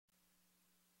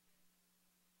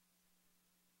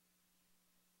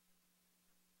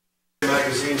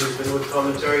magazine. He's been with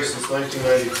Commentary since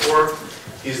 1994.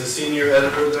 He's the senior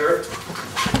editor there.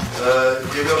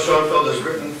 Gabriel Schoenfeld has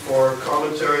written for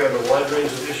Commentary on a wide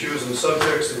range of issues and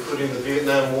subjects, including the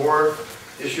Vietnam War,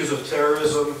 issues of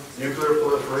terrorism, nuclear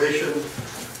proliferation,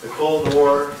 the Cold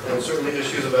War, and certainly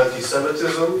issues of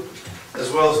anti-Semitism,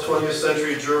 as well as 20th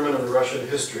century German and Russian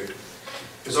history.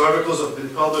 His articles have been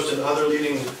published in other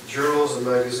leading journals and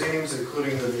magazines,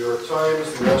 including the New York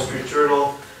Times, the Wall Street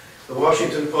Journal, the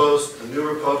Washington Post, the New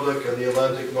Republic, and the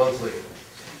Atlantic Monthly,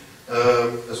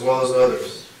 as well as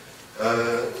others.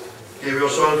 Gabriel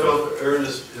Schoenfeld earned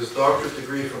his doctorate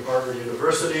degree from Harvard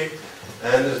University,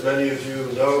 and as many of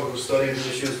you know who studied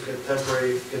issues,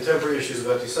 contemporary issues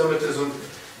of anti-Semitism,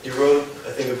 he wrote,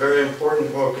 I think, a very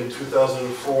important book in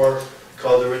 2004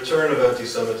 called The Return of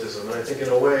Anti-Semitism, and I think in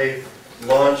a way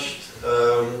launched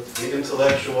the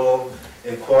intellectual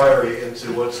inquiry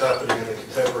into what's happening in the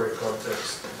contemporary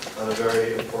context on a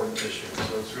very important issue.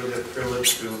 So it's really a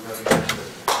privilege to have you here today.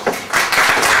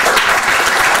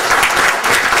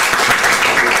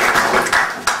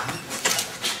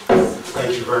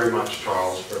 Thank you very much,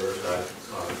 Charles, for that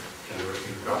generous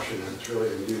introduction. And it's really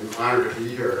an honor to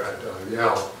be here at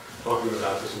Yale talking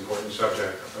about this important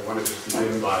subject. I want to just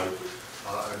begin by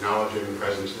acknowledging the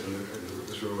presence in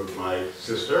this room of my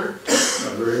sister,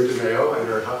 Miriam DeMeo, and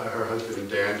her husband,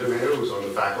 Dan DeMeo, who's on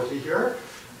the faculty here,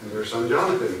 and their son,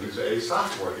 Jonathan, who's a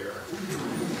sophomore here.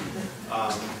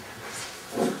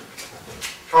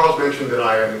 Charles mentioned that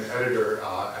I am an editor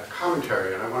at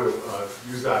Commentary, and I want to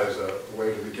use that as a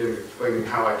way to begin explaining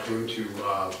how I came to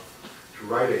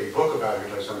write a book about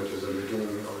anti-Semitism,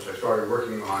 which I started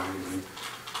working on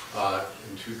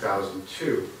in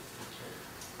 2002.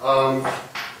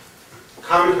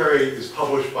 Commentary is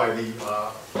published by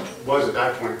was at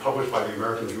that point published by the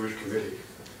American Jewish Committee.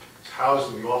 It's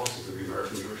housed in the offices of the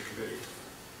American Jewish Committee.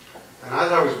 And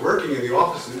as I was working in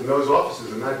those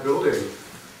offices in that building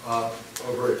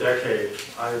over a decade,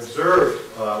 I observed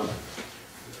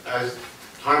as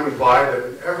time went by that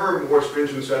an ever more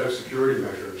stringent set of security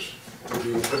measures were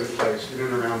being put in place in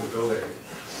and around the building.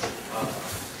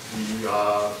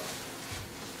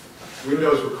 The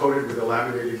windows were coated with a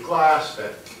laminated glass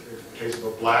that, in case of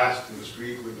a blast in the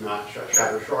street, would not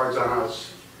shatter shards on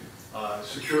us.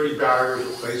 Security barriers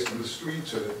were placed in the street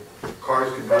so that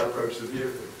cars could not approach the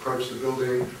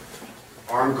building.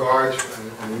 Armed guards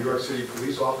and a New York City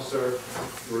police officer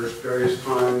were at various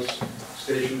times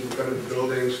stationed in front of the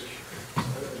buildings.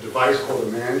 A device called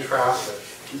a man trap that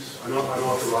keeps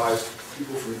unauthorized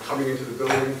people from coming into the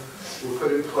building were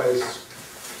put in place.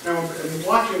 Now, in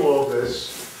watching all of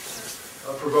this,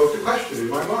 provoked a question in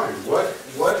my mind.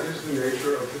 What is the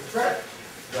nature of the threat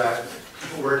that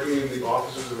people working in the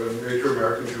offices of a major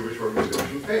American Jewish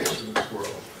organization face in this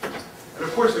world? And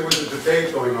of course, there was a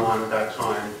debate going on at that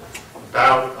time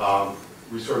about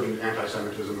resurgent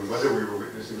anti-Semitism and whether we were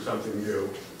witnessing something new.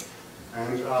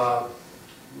 And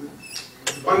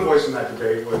one voice in that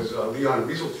debate was Leon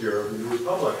Wieseltier of the New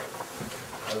Republic,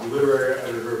 the literary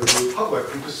editor of the New Republic,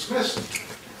 who dismissed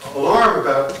alarm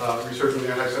about resurgent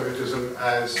anti-Semitism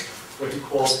as what he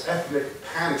calls ethnic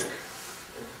panic.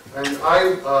 And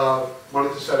I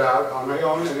wanted to set out on my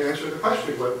own and answer the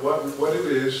question what it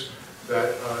is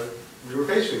that we were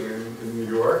facing in New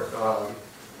York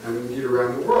and indeed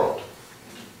around the world.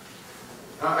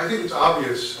 I think it's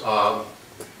obvious to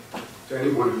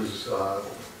anyone who's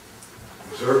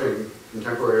observing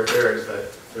contemporary affairs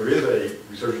that there is a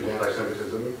resurgent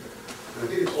anti-Semitism. And I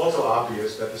think it's also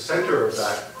obvious that the center of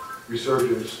that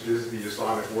resurgence is the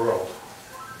Islamic world.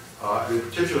 In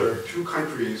particular, two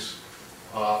countries,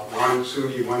 one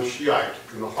Sunni, one Shiite,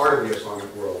 in the heart of the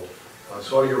Islamic world,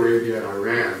 Saudi Arabia and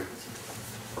Iran.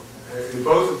 In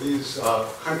both of these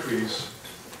countries,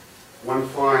 one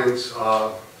finds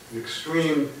an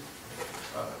extreme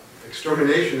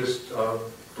exterminationist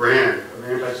brand of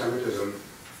anti-Semitism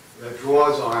that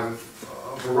draws on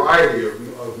a variety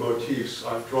of motifs,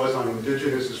 draws on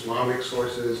indigenous Islamic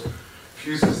sources,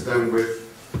 fuses them with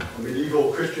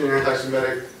medieval Christian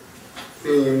anti-Semitic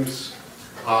themes,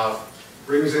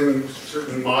 brings in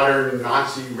certain modern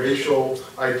Nazi racial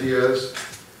ideas,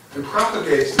 and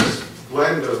propagates this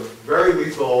blend of very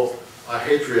lethal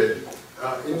hatred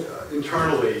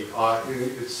internally in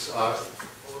its,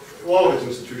 all of its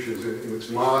institutions, in its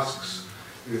mosques,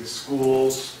 in its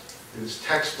schools, in its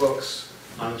textbooks,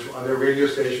 on their radio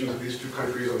stations of these two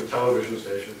countries, on the television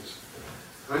stations.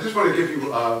 And I just want to give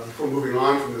you, before moving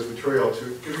on from this material, to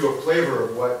give you a flavor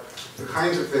of what the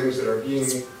kinds of things that are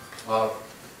being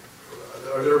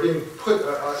put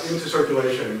into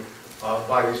circulation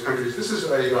by these countries. This is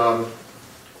an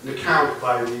account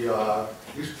by the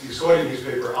Saudi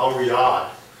newspaper Al Riyadh,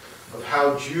 of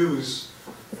how Jews,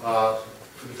 for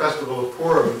the festival of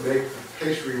Purim, make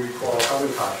pastry we call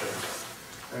hamantashen.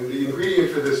 And the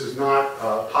ingredient for this is not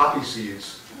poppy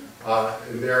seeds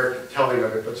in their telling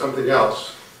of it, but something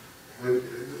else. And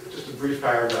just a brief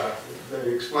paragraph.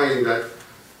 They explain that,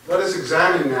 let us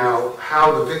examine now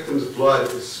how the victim's blood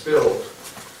is spilled.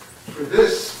 For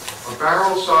this, a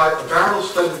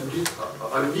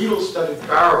needle-studded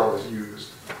barrel is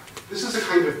used. This is a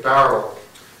kind of barrel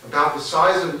about the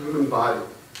size of a human body,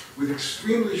 with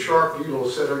extremely sharp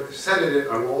needles set in it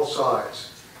on all sides.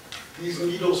 These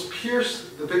needles pierce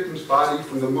the victim's body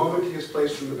from the moment he is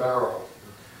placed in the barrel.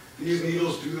 These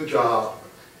needles do the job,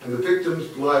 and the victim's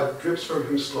blood drips from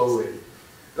him slowly.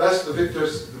 Thus, the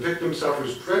victim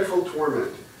suffers dreadful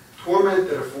torment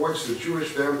that affords the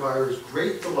Jewish vampires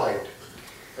great delight,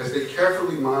 as they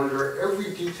carefully monitor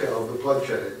every detail of the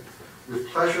bloodshedding with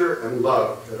pleasure and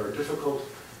love that are difficult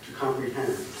to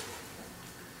comprehend.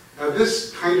 Now,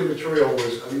 this kind of material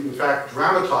was, in fact,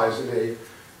 dramatized in a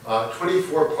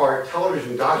 24-part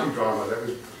television docudrama that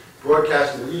was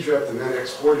broadcast in Egypt and then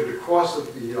exported across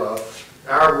the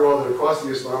Arab world and across the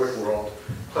Islamic world,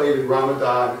 played in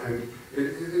Ramadan. And it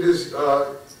is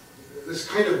this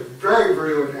kind of very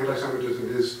virulent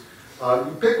anti-Semitism is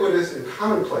ubiquitous and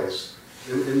commonplace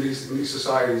in these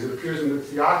societies. It appears in the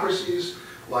theocracies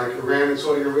like Iran and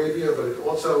Saudi Arabia, but it's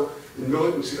also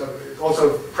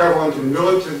prevalent in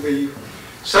militantly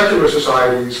secular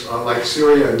societies like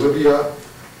Syria and Libya,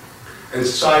 and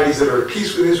societies that are at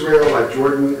peace with Israel like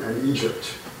Jordan and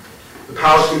Egypt. The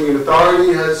Palestinian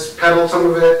Authority has peddled some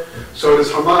of it, so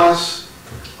does Hamas,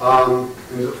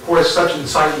 and of course such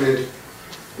incitement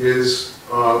is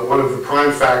one of the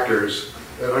prime factors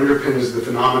that underpins the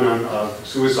phenomenon of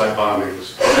suicide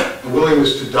bombings, the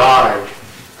willingness to die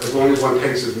as long as one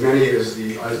takes as many of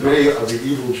the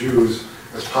evil Jews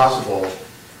as possible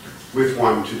with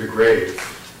one to the grave.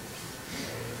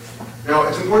 Now,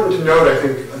 it's important to note, I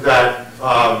think, that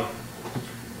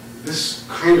this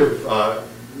kind of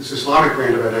this Islamic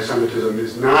brand of anti-Semitism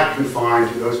is not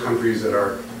confined to those countries that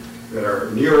are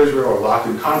near Israel or locked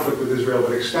in conflict with Israel,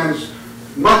 but extends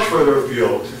much further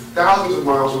afield, thousands of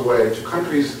miles away, to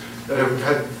countries that have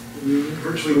had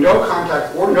virtually no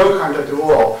contact or no contact at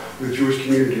all with Jewish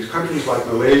communities. Countries like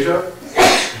Malaysia,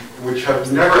 which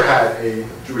never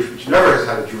has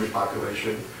had a Jewish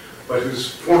population, but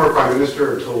whose former prime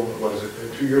minister, until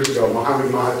 2 years ago,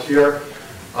 Mohammed Mahathir,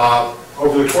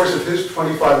 over the course of his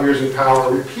 25 years in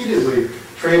power, repeatedly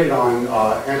traded on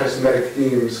anti-Semitic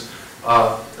themes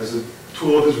as a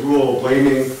tool of his rule,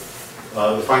 blaming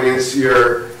the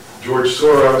financier George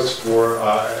Soros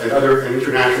and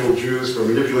international Jews for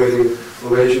manipulating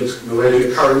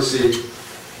Malaysian currency,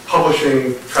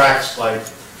 publishing tracts like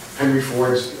Henry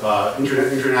Ford's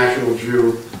International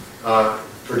Jew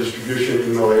for distribution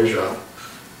in Malaysia.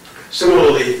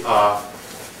 Similarly,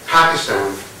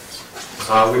 Pakistan,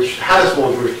 which had a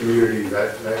small Jewish community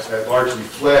that largely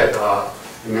fled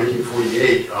in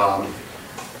 1948,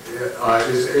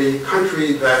 is a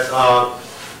country that,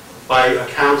 by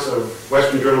accounts of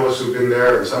Western journalists who've been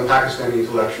there and some Pakistani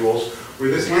intellectuals, where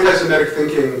this anti-Semitic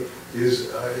thinking is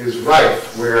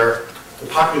rife, where the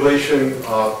population,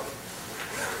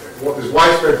 there's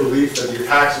widespread belief that the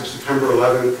attacks of September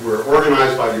 11th were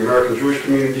organized by the American Jewish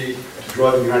community to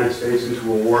draw the United States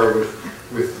into a war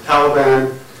with the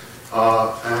Taliban,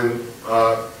 and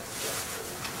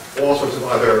all sorts of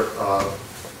other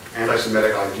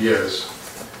anti-Semitic ideas.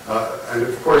 And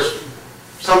of course,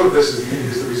 some of this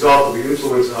is the result of the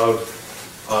influence of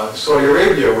Saudi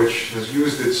Arabia, which has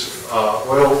used its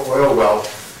oil wealth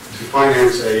to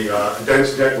finance a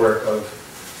dense network of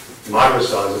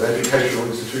madrasas, of educational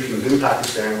institutions in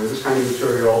Pakistan, where this kind of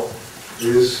material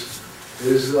is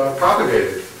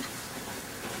propagated.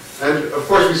 And of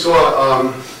course, we saw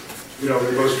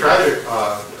the most tragic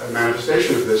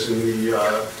manifestation of this in the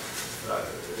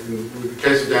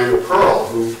case of Daniel Pearl,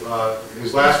 who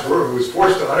was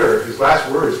forced to utter his last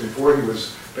words before he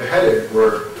was beheaded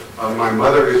were, "My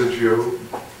mother is a Jew,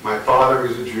 my father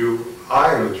is a Jew,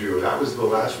 I am a Jew." That was the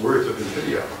last words of his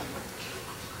video.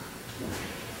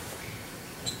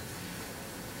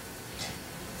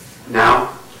 Now,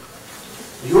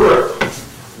 Europe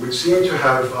would seem to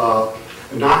have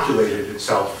inoculated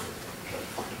itself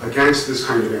against this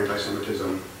kind of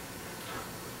anti-Semitism.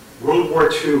 World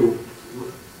War II,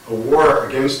 a war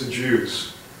against the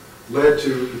Jews, led to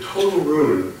the total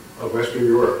ruin of Western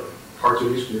Europe, parts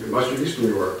of much of Eastern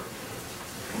Europe.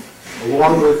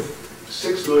 Along with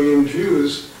 6 million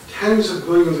Jews, tens of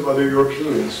millions of other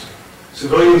Europeans,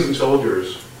 civilians and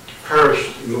soldiers,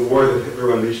 perished in the war that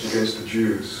Hitler unleashed against the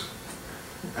Jews.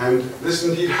 And this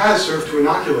indeed has served to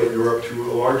inoculate Europe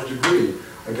to a large degree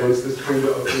against this kind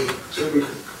of certain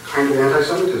kind of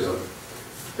anti-Semitism.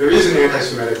 There is an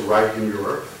anti-Semitic right in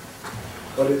Europe,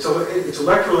 but its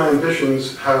electoral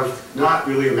ambitions have not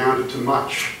really amounted to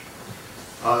much.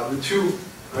 The two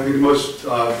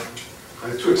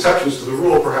exceptions to the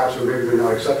rule, perhaps, or maybe they're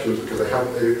not exceptions because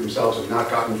they themselves have not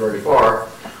gotten very far,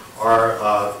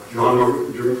 are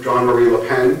Jean-Marie Le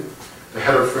Pen, the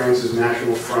head of France's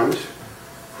National Front,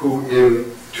 who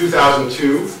in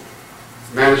 2002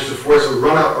 managed to force a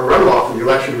runoff in the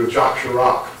election with Jacques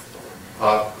Chirac,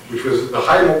 which was the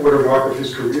high watermark of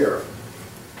his career.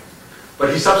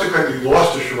 But he subsequently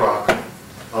lost to Chirac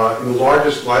in the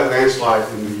largest landslide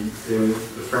in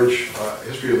the French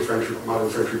history of the modern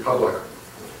French Republic.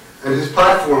 And his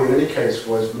platform, in any case,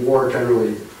 was more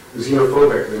generally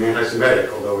xenophobic than anti-Semitic,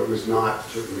 although it was not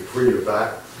certainly free of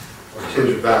that, or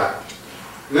tinge of that.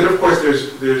 And then, of course,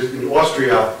 there's in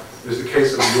Austria, there's the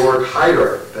case of Jörg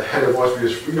Haider, the head of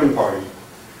Austria's Freedom Party,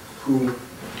 who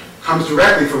comes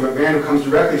directly from a man who comes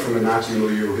directly from a Nazi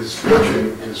milieu. His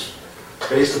fortune is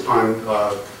based upon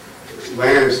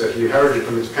lands that he inherited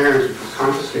from his parents, which was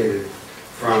confiscated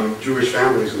from Jewish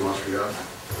families in Austria.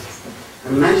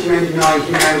 And in 1999,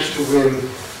 he managed to win,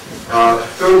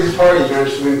 his party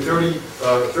managed to win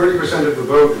 30% of the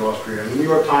vote in Austria. And the New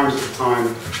York Times at the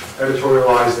time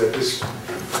editorialized that this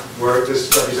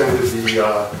represented the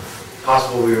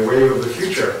possibly the wave of the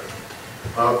future.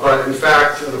 But in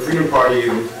fact, the Freedom Party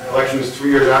in elections 3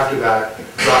 years after that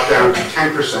dropped down to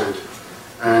 10%.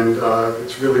 And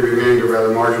it's really remained a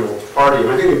rather marginal party. And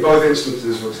I think in both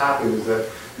instances what's happened is that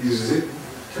these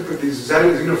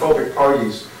xenophobic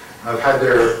parties have had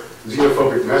their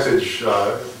xenophobic message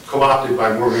co-opted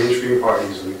by more mainstream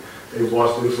parties, and they've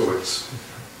lost influence.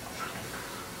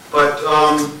 But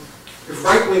if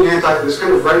this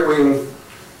kind of right-wing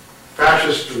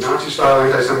fascist or Nazi-style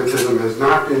anti-Semitism has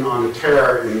not been on a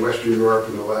tear in Western Europe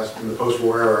in the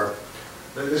post-war era,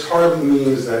 this hardly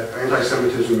means that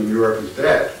anti-Semitism in Europe is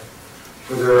dead.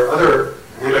 But there are other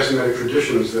anti-Semitic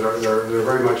traditions that are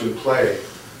very much in play.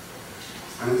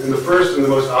 And the first and the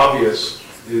most obvious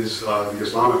is the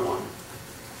Islamic one.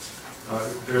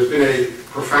 There's been a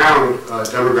profound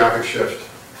demographic shift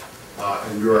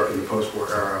in Europe in the post-war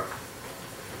era.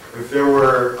 If there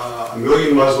were 1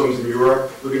 million Muslims in Europe,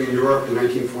 living in Europe in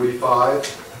 1945,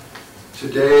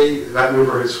 today that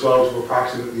number has swelled to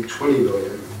approximately 20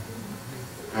 million.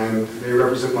 And they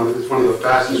represent one of the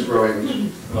fastest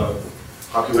growing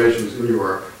populations in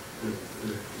Europe,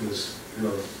 in this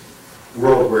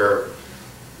world where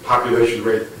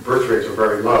birth rates are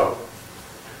very low.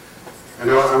 And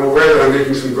I'm aware that I'm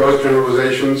making some gross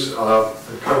generalizations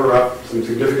that cover up some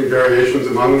significant variations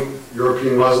among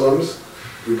European Muslims.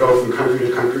 We go from country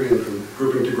to country and from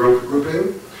grouping to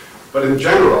grouping. But in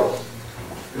general,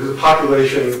 it is a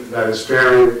population that is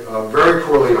faring very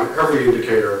poorly on every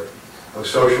indicator of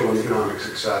social and economic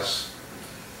success.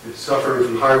 It's suffering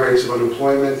from high rates of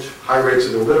unemployment, high rates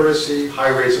of illiteracy, high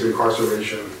rates of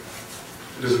incarceration.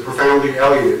 It is a profoundly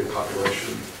alienated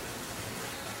population.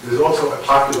 It is also a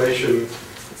population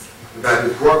that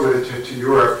has brought with it to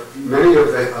Europe many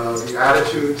of the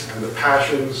attitudes and the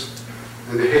passions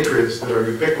and the hatreds that are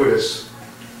ubiquitous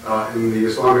in the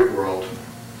Islamic world.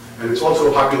 And it's also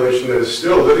a population that is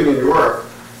still living in Europe,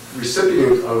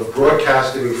 recipient of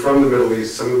broadcasting from the Middle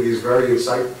East. Some of these very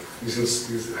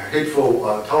these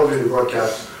hateful television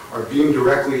broadcasts are beamed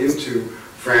directly into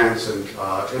France and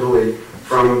Italy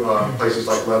from places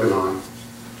like Lebanon.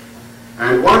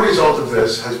 And one result of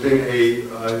this has been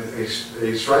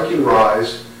a striking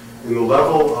rise in the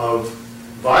level of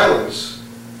violence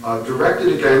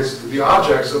directed against the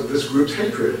objects of this group's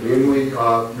hatred, namely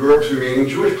Europe's remaining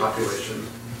Jewish population,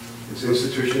 its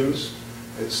institutions,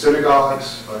 its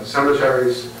synagogues,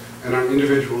 cemeteries, and on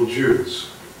individual Jews.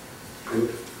 And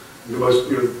the most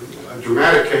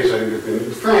dramatic case, I think, has been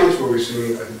in France, where we've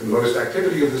seen the most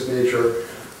activity of this nature,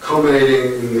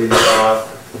 culminating in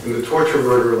the torture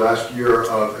murder last year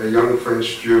of a young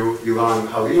French Jew, Ilan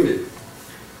Halimi,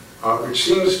 which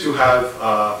seems to have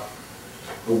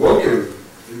awoken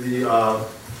the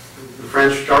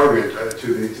French government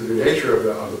to the nature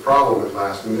of the problem at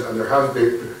last, and there has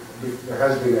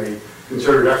been a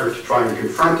concerted effort to try and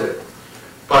confront it.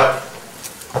 But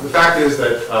the fact is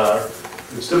that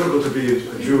it's difficult to be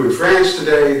a Jew in France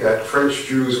today, that French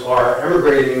Jews are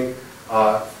emigrating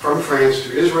from France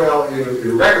to Israel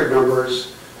in record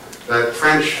numbers, that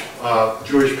French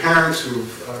Jewish parents who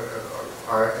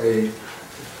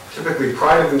typically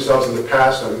prided themselves in the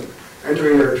past on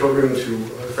entering their children to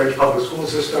the French public school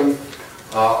system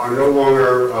are no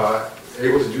longer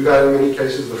able to do that in many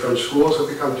cases. The French schools have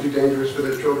become too dangerous for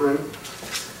their children.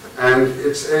 And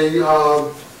it's a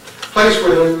place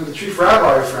where the chief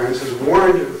rabbi of France has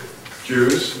warned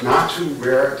Jews not to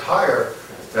wear attire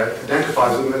that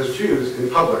identifies them as Jews in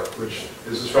public, which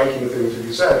is a striking thing to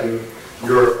be said in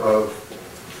Europe of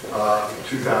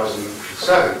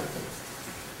 2007.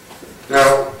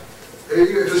 Now,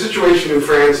 the situation in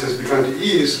France has begun to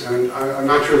ease, and I'm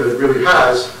not sure that it really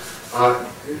has.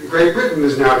 Great Britain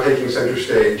is now taking center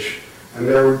stage, and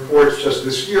there are reports just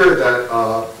this year that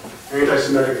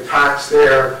anti-Semitic attacks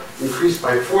there increased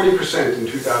by 40% in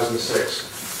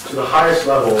 2006, to the highest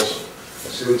levels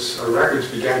since records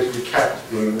began to be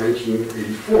kept in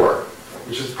 1984,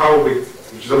 which is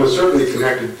almost certainly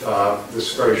connected,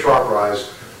 this very sharp rise,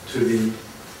 to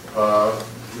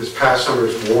this past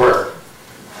summer's war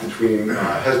between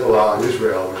Hezbollah and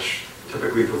Israel, which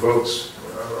typically provokes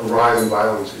a rise in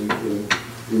violence in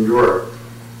Europe.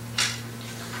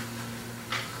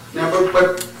 Now,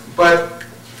 but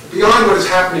beyond what is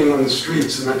happening on the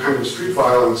streets and that kind of street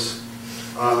violence,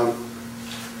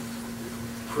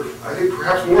 I think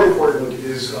perhaps more important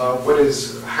is what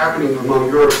is happening among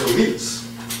Europe's elites,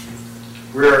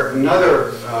 where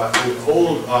another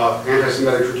old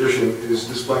anti-Semitic tradition is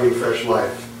displaying fresh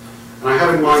life. And I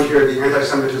have in mind here the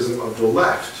anti-Semitism of the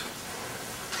left.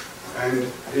 And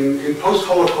in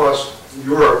post-Holocaust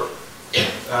Europe,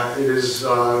 it is,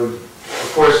 of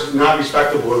course, not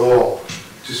respectable at all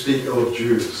to speak ill of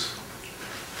Jews.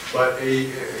 But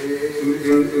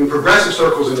in progressive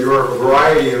circles in Europe, a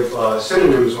variety of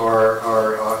synonyms are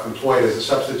employed as a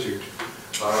substitute.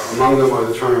 Among them are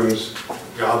the terms,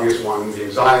 the obvious one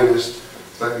being Zionist,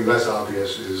 slightly less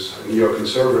obvious is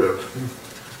neoconservative,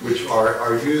 which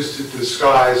are used to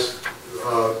disguise,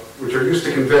 which are used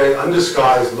to convey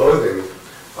undisguised loathing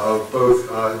of both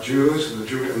Jews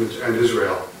and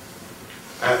Israel.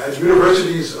 At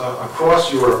universities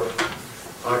across Europe,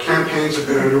 campaigns have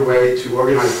been underway to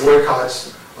organize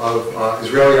boycotts of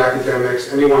Israeli academics.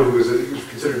 Anyone who is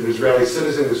considered an Israeli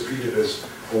citizen is treated as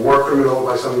a war criminal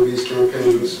by some of these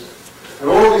campaigns. And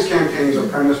all of these campaigns are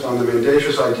premised on the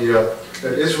mendacious idea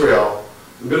that Israel,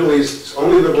 the Middle East's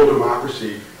only liberal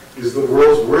democracy, is the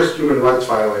world's worst human rights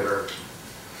violator.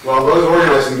 While those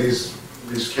organizing these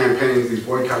campaigns, these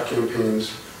boycott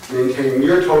campaigns, maintain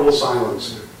near total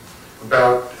silence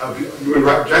about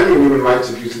genuine human rights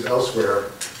abuses elsewhere,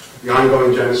 the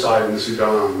ongoing genocide in the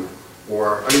Sudan,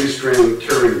 or unrestrained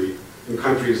tyranny in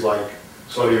countries like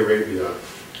Saudi Arabia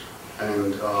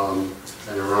and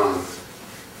Iran.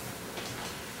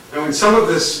 Now, in some of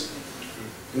this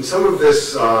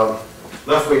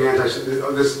left-wing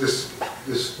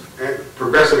this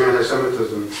progressive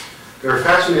anti-Semitism, there are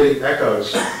fascinating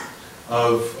echoes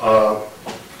of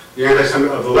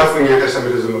the left-wing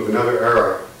anti-Semitism of another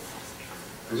era.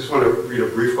 I just want to read a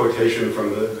brief quotation from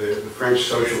the French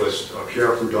socialist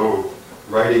Pierre Proudhon,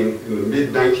 writing in the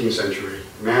mid-19th century,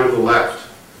 a man of the left,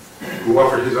 who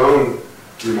offered his own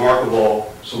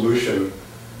remarkable solution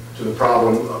to the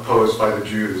problem posed by the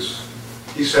Jews.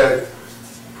 He said,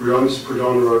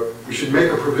 Proudhon wrote, "We should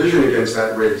make a provision against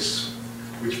that race,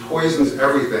 which poisons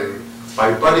everything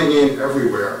by butting in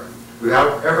everywhere,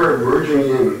 without ever merging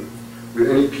in with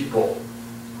any people.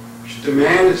 We should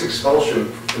demand its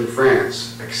expulsion from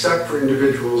France, except for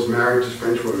individuals married to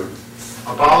French women.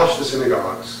 Abolish the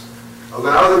synagogues.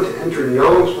 Allow them to enter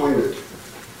no employment.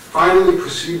 Finally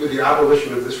proceed with the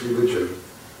abolition of this religion.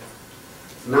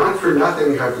 Not for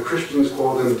nothing have the Christians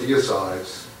called them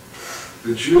deicides.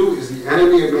 The Jew is the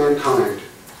enemy of mankind.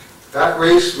 That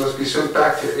race must be sent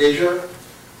back to Asia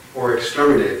or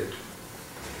exterminated."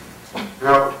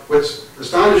 Now, what's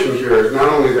astonishing here is not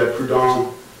only that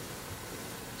Proudhon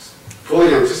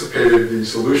fully anticipated the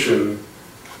solution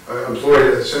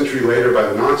employed a century later by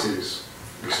the Nazis,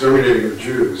 exterminating the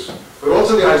Jews, but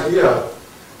also the idea,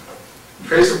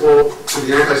 traceable to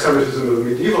the anti-Semitism of the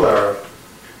medieval era,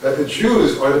 that the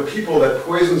Jews are the people that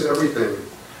poisons everything,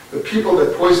 the people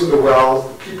that poison the well,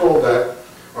 the people that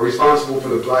are responsible for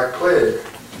the Black Plague.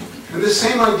 And this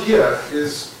same idea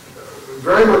is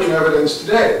very much in evidence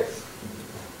today.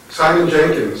 Simon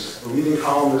Jenkins, the leading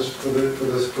columnist for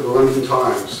the London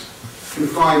Times, can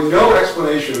find no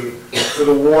explanation for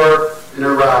the war in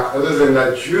Iraq other than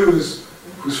that Jews,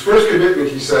 whose first commitment,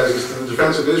 he says, is to the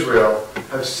defense of Israel,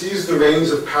 have seized the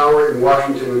reins of power in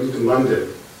Washington and even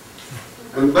London.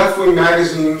 And left-wing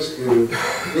magazines in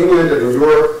England and in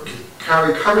Europe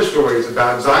carry cover stories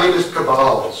about Zionist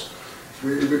cabals,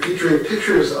 featuring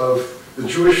pictures of the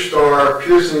Jewish star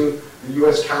piercing the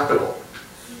U.S. Capitol.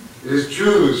 It is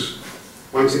Jews,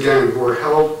 once again, who are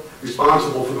held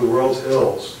responsible for the world's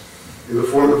ills in the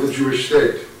form of the Jewish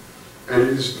state. And it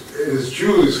is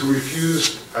Jews who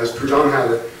refused, as Proudhon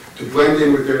had it, to blend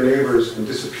in with their neighbors and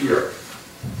disappear.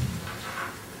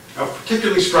 Now,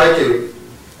 particularly striking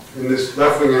in this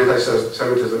left-wing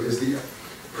anti-Semitism is the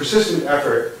persistent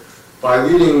effort by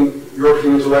leading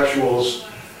European intellectuals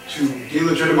to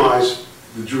delegitimize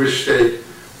the Jewish state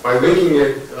by linking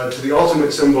it to the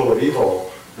ultimate symbol of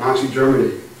evil, Nazi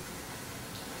Germany.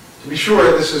 To be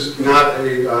sure, this is not an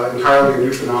entirely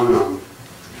new phenomenon.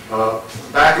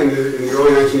 Back in the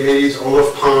early 1980s,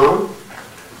 Olof Palme,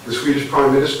 the Swedish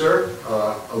Prime Minister,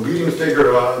 a leading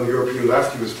figure on the European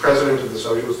left, he was president of the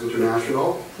Socialist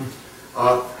International,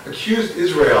 accused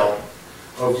Israel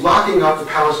of locking up the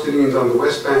Palestinians on the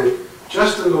West Bank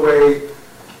just in the way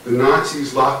the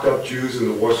Nazis locked up Jews in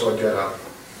the Warsaw Ghetto.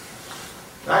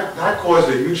 That caused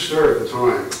a huge stir at the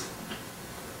time.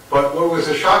 But what was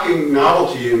a shocking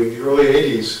novelty in the early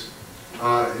 80s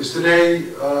is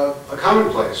today a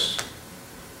commonplace.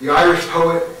 The Irish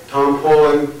poet Tom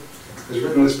Paulin has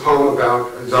written this poem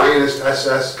about Zionist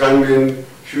SS gunmen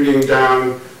shooting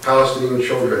down Palestinian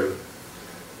children.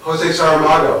 Jose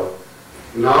Saramago,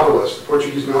 the novelist, the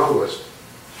Portuguese novelist,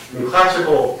 in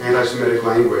classical anti-Semitic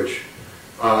language,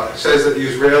 says that the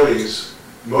Israelis,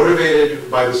 motivated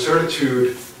by the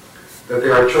certitude that they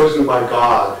are chosen by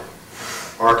God,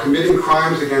 are committing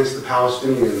crimes against the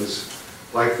Palestinians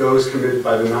like those committed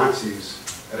by the Nazis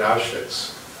at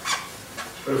Auschwitz.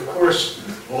 But of course,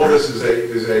 all this is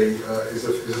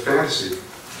a fantasy.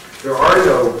 There are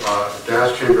no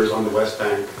gas chambers on the West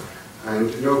Bank,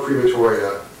 and no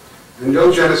crematoria, and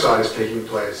no genocide is taking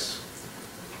place.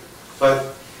 But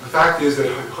the fact is that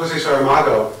Jose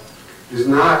Saramago is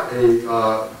not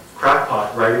a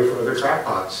crackpot writing for other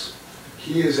crackpots.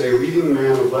 He is a leading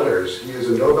man of letters. He is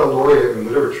a Nobel laureate in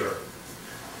literature.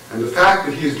 And the fact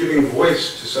that he is giving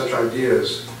voice to such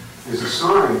ideas is a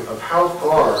sign of how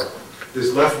far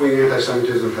this left-wing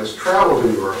anti-Semitism has traveled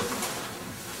in Europe.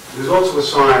 It is also a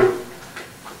sign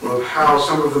of how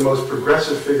some of the most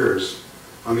progressive figures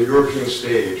on the European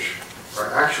stage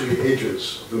are actually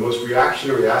agents of the most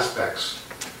reactionary aspects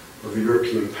of the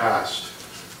European past.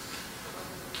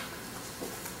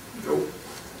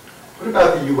 What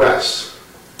about the US?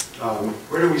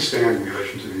 Where do we stand in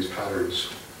relation to these patterns?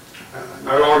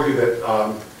 I would argue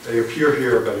that they appear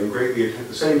here, but in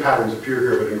the same patterns appear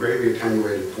here, but in greatly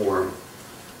attenuated form.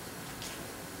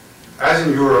 As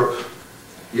in Europe,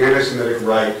 the anti-Semitic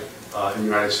right in the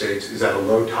United States is at a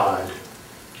low tide.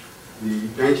 The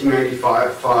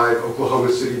 1995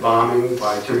 Oklahoma City bombing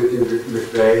by Timothy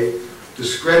McVeigh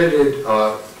discredited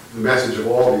the message of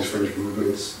all these fringe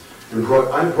movements and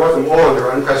brought them all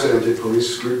under unprecedented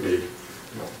police scrutiny.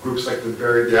 Groups like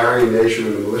the Aryan Nation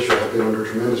and the militia have been under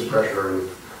tremendous pressure, and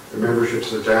their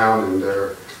memberships are down, and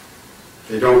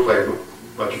they don't play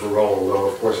much of a role, although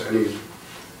of course any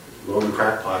lone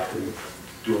crackpot can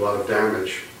do a lot of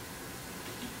damage.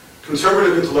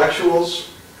 Conservative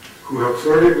intellectuals who have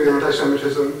flirted with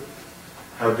anti-Semitism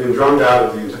have been drummed out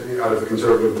of the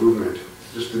conservative movement.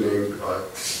 Just to name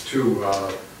two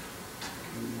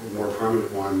more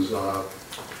prominent ones.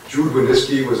 Jude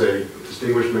Wanniski was a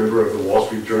distinguished member of the Wall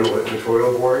Street Journal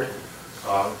editorial board,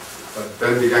 but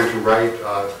then began to write,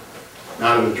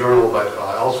 not in the Journal, but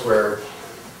elsewhere,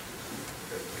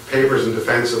 papers in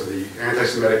defense of the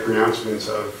anti-Semitic pronouncements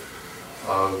of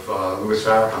Louis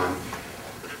Farrakhan.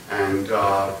 And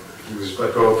he was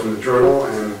let go from the Journal,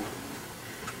 and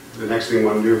the next thing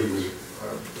one knew, he was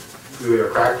really a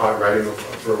crackpot writing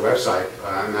for a website,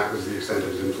 and that was the extent of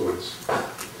his influence.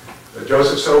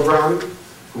 Joseph Sobran,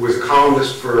 who was a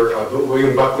columnist for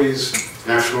William Buckley's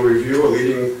National Review, a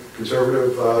leading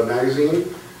conservative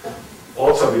magazine,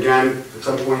 also began at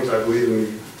some point, I believe in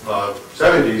the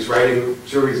 70s, writing a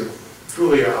series of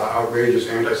truly outrageous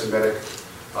anti-Semitic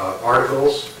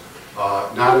articles,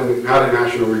 not in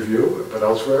National Review, but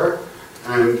elsewhere.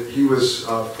 And he was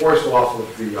forced off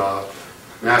of the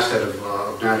masthead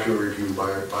of National Review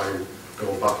by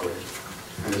Bill Buckley,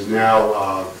 and is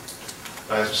now,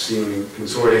 as seen,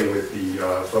 consorting with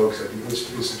the folks at the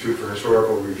Institute for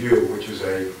Historical Review, which is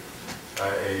a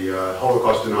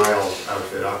Holocaust denial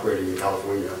outfit operating in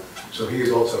California. So he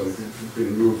has also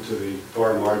been moved to the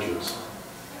far margins.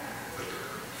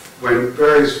 When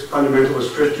various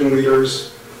fundamentalist Christian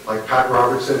leaders like Pat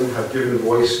Robertson have given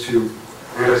voice to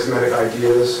anti-Semitic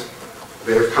ideas,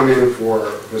 they have come in for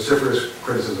vociferous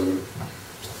criticism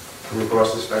from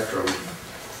across the spectrum.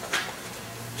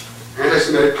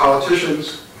 Anti-Semitic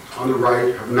politicians on the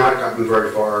right have not gotten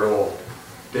very far at all.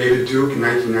 David Duke in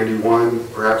 1991,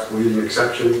 perhaps the leading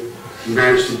exception, he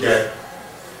managed to get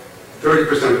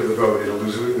 30% of the vote in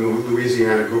a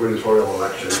Louisiana gubernatorial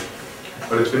election,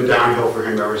 but it's been downhill for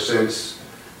him ever since.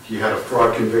 He had a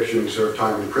fraud conviction, he served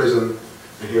time in prison,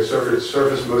 and he has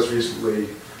surfaced most recently,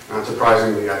 not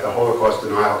surprisingly, at the Holocaust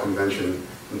Denial Convention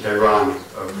in Tehran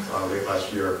late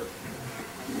last year.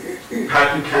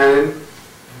 Pat Buchanan,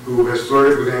 who has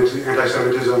flirted with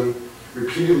anti-Semitism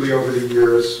repeatedly over the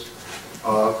years.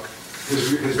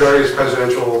 His various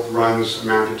presidential runs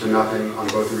amounted to nothing on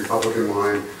both the Republican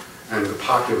line and the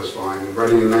populist line.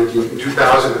 Running in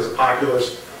 2000 as a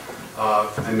populist,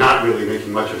 and not really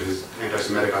making much of his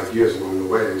anti-Semitic ideas along the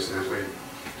way, incidentally.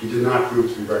 He did not prove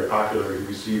to be very popular. He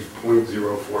received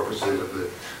 0.04% of the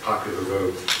popular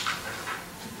vote.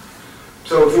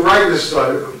 So if the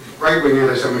right-wing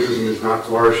anti-Semitism is not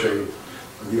flourishing,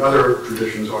 the other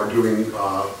traditions are doing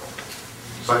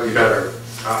slightly better.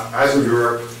 As in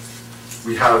Europe,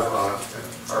 we have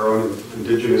our own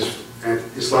indigenous and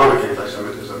Islamic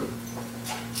anti-Semitism.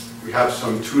 We have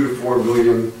some 2 to 4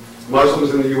 million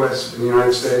Muslims in the U.S., in the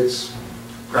United States.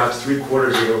 Perhaps 3/4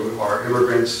 of them are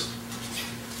immigrants.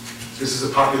 This is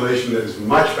a population that is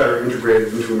much better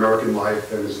integrated into American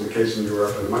life than is the case in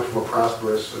Europe, and much more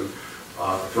prosperous and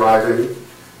thriving.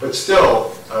 But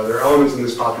still, there are elements in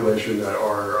this population that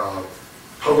are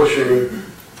publishing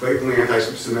blatantly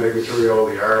anti-Semitic material.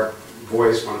 The Arab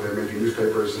Voice, one of their major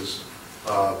newspapers, has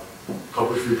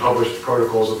republished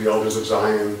Protocols of the Elders of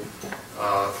Zion.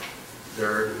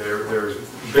 There's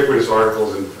ubiquitous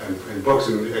articles and books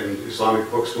in Islamic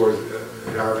bookstores,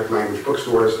 in Arabic language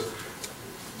bookstores,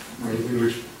 in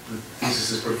which the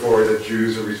thesis is put forward that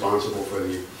Jews are responsible for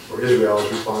or Israel is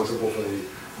responsible for the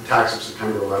attacks of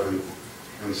September 11th,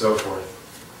 and so forth.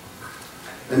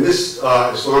 And this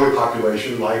Islamic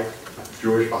population, like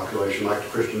Jewish population, like the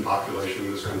Christian population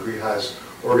in this country, has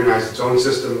organized its own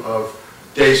system of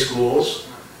day schools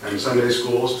and Sunday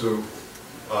schools to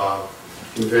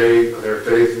convey their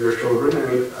faith to their children.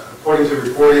 And according to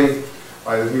reporting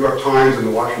by the New York Times and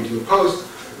the Washington Post,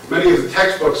 many of the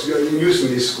textbooks in use in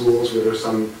these schools, where there's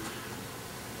some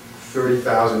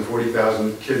 30,000,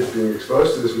 40,000 kids being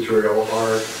exposed to this material,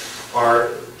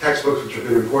 are textbooks which have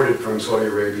been imported from Saudi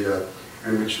Arabia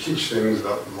and which teach things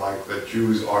like that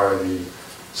Jews are the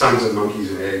sons of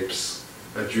monkeys and apes,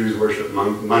 that Jews worship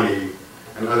money,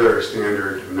 and other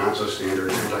standard and not so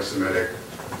standard anti-Semitic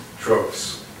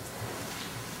tropes.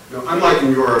 Now, unlike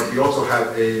in Europe, we also have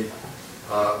a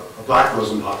black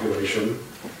Muslim population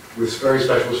with very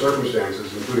special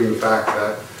circumstances, including the fact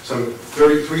that some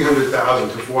 300,000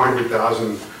 to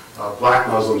 400,000 black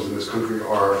Muslims in this country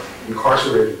are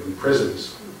incarcerated in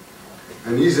prisons.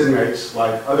 And these inmates,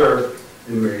 like other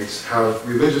inmates, have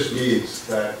religious needs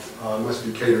that must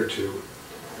be catered to.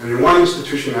 And in one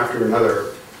institution after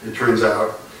another, it turns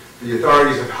out, the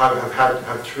authorities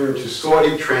have turned to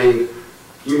Saudi-trained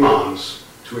imams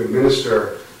to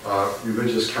administer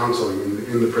religious counseling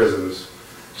in the prisons.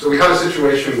 So we have a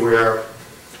situation where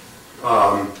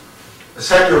a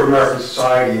sector of American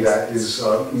society that is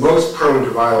most prone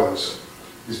to violence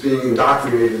is being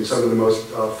indoctrinated in some of the most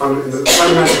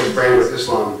fundamental brand of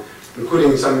Islam,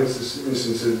 including in some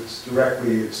instances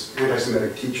directly its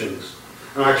anti-Semitic teachings.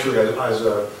 And actually, as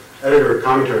an editor of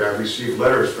commentary, I've received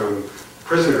letters from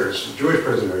prisoners, Jewish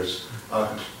prisoners,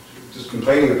 just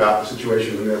complaining about the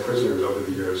situation in their prisoners over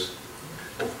the years.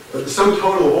 But the sum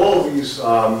total of all of these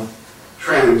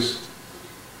trends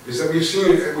is that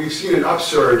we've seen an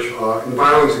upsurge in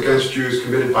violence against Jews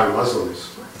committed by Muslims.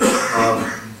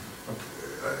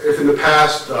 If in the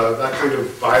past that kind of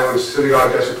violence,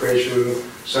 synagogue desecration,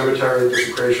 cemetery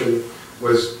desecration,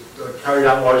 was carried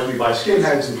out largely by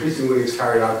skinheads, increasingly it's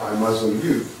carried out by Muslim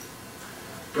youth.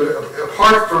 But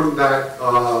apart from that,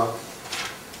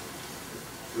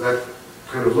 that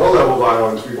kind of low-level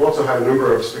violence, we've also had a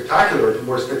number of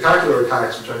more spectacular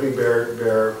attacks, which I think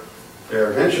bear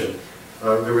mention.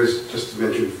 There was, just to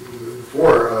mention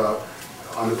before,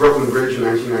 on the Brooklyn Bridge in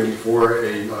 1994,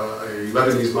 a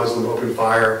Lebanese Muslim opened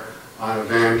fire on a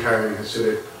van carrying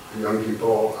Hasidic young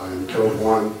people and killed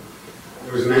one.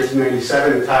 There was a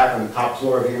 1997 attack on the top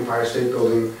floor of the Empire State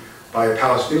Building by a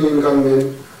Palestinian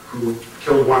gunman who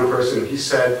killed one person. He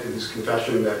said in his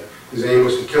confession that his aim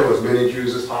was to kill as many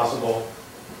Jews as possible.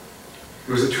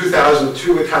 There was a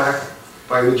 2002 attack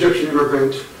by an Egyptian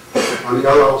immigrant on the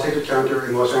LL ticket counter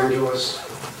in Los Angeles.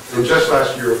 And just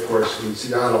last year, of course, in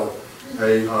Seattle,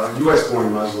 a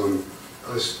US-born Muslim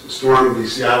stormed the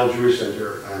Seattle Jewish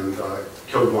Center and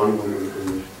killed one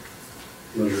woman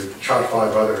and shot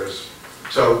 5 others.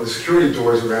 So the security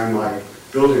doors around my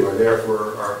building are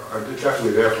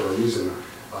definitely there for a reason.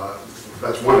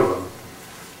 That's one of them.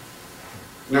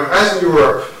 Now, as in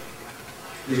Europe,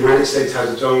 the United States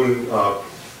has its own,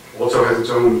 also has its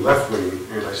own left-wing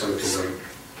anti-Semitism.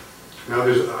 Now,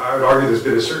 I would argue there's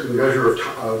been a certain measure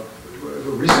of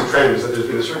recent trend is that there's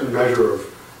been a certain measure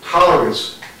of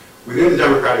tolerance within the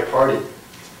Democratic Party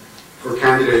for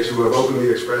candidates who have openly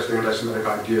expressed anti-Semitic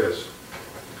ideas.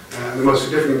 And the most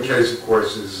significant case, of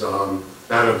course, is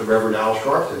that of the Reverend Al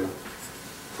Sharpton,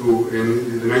 who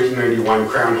in the 1991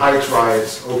 Crown Heights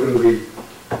riots openly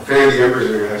fanned the embers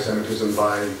of anti-Semitism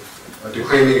by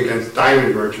declaiming against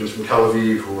diamond merchants from Tel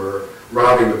Aviv who were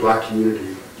robbing the black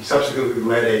community. He subsequently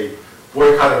led a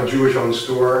boycott of a Jewish-owned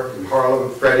store in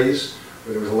Harlem, Freddy's,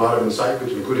 where there was a lot of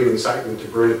incitement, including incitement to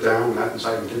burn it down. That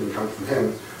incitement didn't come from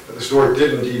him, but the store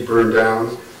did indeed burn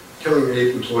down, killing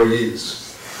 8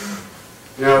 employees.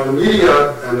 Now, the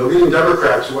media and the leading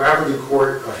Democrats who avidly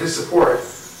court his support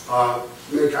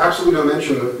make absolutely no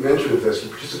mention of this. He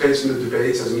participates in the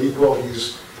debates as an equal.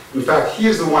 In fact, he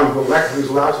is the one who's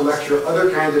allowed to lecture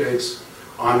other candidates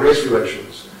on race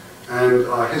relations. And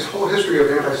his whole history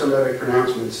of anti-Semitic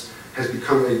pronouncements has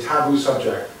become a taboo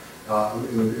subject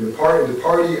in the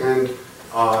party and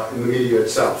in the media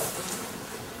itself.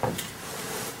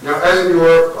 Now, as in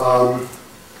Europe,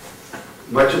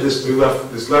 much of this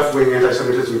left-wing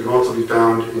anti-Semitism can also be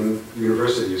found in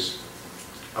universities.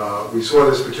 We saw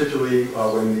this particularly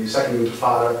when the Second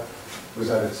Intifada was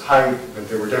at its height, that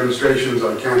there were demonstrations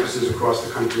on campuses across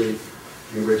the country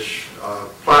in which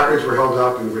placards were held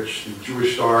up, in which the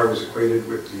Jewish star was equated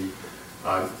with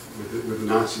the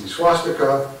Nazi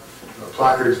swastika,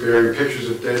 placards bearing pictures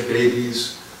of dead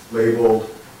babies labeled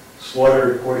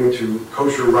slaughtered according to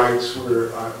kosher rites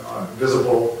were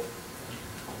visible.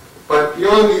 But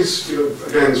beyond these,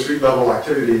 again, street-level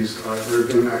activities, there have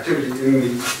been activity in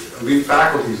the elite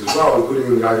faculties as well, including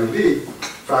in the Ivy League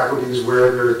faculties,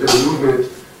 where there has been a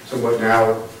movement, somewhat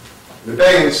now in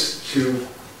abeyance, to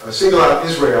single out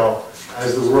Israel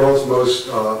as the world's worst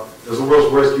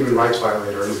human rights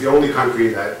violator, and as the only country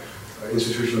that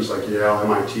institutions like Yale,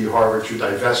 MIT, Harvard should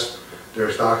divest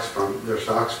their stocks from.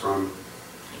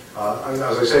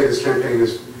 As I say, this campaign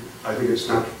is, I think it's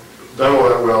not done all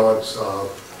that well.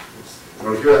 I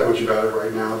don't hear that much about it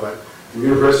right now, but the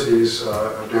universities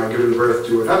have now given birth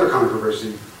to another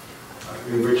controversy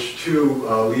in which 2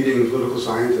 leading political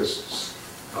scientists,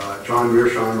 John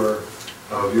Mearsheimer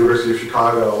of the University of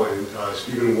Chicago and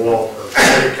Stephen Walt of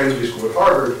the Kennedy School at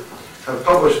Harvard, have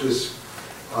published this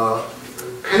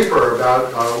paper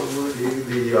about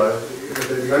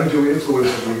the undue influence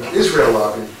of the Israel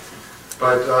lobby.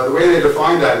 But the way they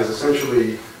define that is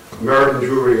essentially American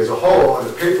Jewry as a whole, and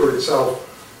the paper itself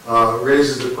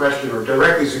raises the question, or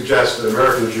directly suggests, that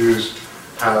American Jews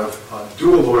have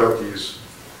dual loyalties,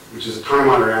 which is a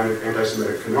time-honored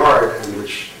anti-Semitic canard, and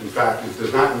which, in fact,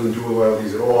 does not mean dual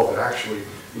loyalties at all, but actually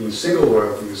means single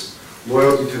loyalties,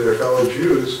 loyalty to their fellow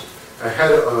Jews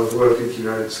ahead of loyalty to the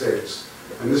United States.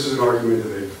 And this is an argument that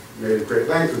they've made at great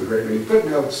length with a great many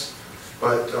footnotes,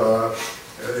 but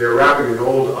they're wrapping an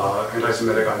old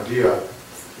anti-Semitic idea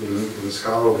in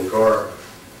scholarly garb.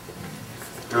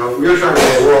 Now, Mearsheimer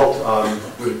and Walt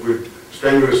would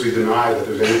strenuously deny that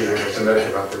there's anything anti-Semitic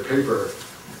about their paper.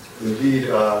 Indeed,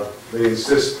 they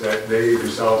insist that they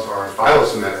themselves are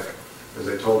philo-Semitic, as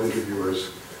they told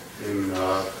interviewers in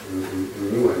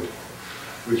England,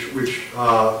 which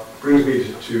brings me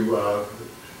to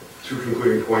 2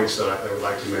 concluding points that I would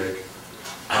like to make.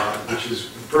 Which is,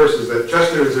 first, is that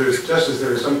just as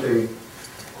there is something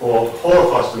called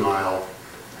Holocaust denial,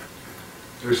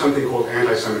 there is something called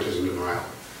anti-Semitism denial,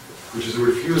 which is a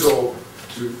refusal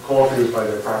to call things by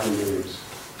their proper names.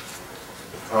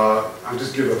 I'll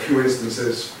just give a few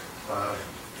instances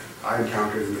I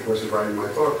encountered in the course of writing my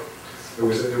book. There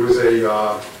was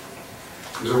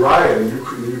a riot in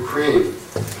Ukraine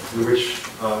in which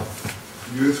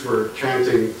youth were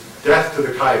chanting "Death to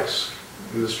the Kikes"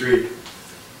 in the street.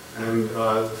 And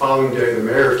the following day, the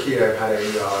mayor of Kiev had a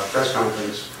press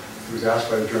conference. He was asked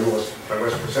by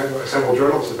several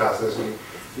journalists about this, and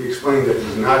he explained that it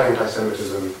was not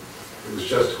anti-Semitism, it was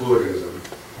just hooliganism.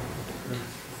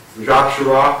 Jacques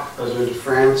Chirac, president of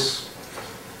France,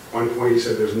 at one point he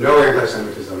said there's no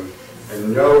anti-Semitism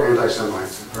and no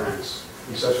anti-Semites in France.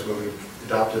 He subsequently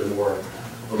adopted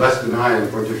a less denying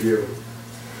point of view.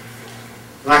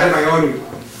 And I had my own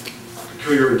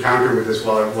peculiar encounter with this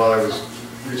while I was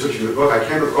researching the book. I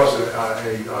came across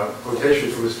a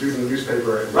quotation from a student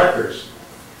newspaper at Rutgers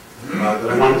that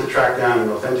I wanted to track down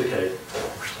and authenticate.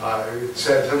 It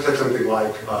said something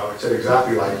like, it said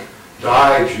exactly like,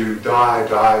 "Die, Jew, die,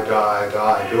 die, die,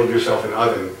 die, build yourself an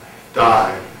oven,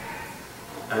 die."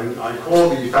 And I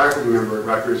called the faculty member at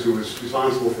Rutgers who was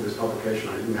responsible for this publication.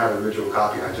 I didn't have an original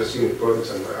copy, I'd just seen it quoted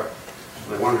somewhere.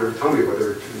 And I wanted her to tell me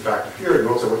whether it in fact appeared and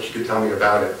also what she could tell me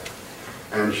about it.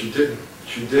 And she did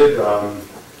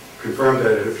confirm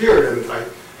that it appeared, and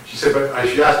she said, but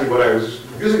she asked me what I was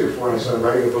using it for, and I said, I'm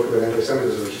writing a book about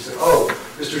anti-Semitism. And she said, oh,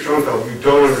 Mr. Schoenfeld, you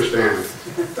don't understand.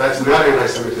 That's not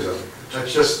anti-Semitism.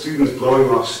 That's just students blowing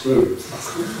off steam.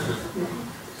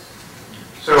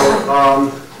 So I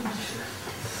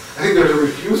think there's a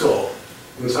refusal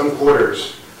in some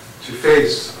quarters to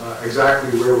face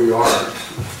exactly where we are.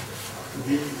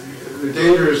 The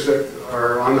dangers that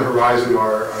are on the horizon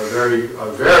are very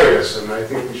various, and I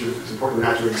think it's important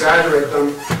not to exaggerate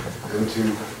them and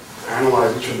to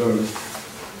analyze each of them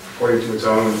according to its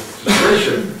own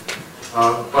situation.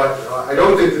 But I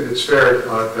don't think that it's fair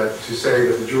to say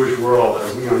that the Jewish world,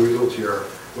 as Leon Wieseltier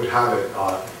would have it,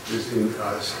 is in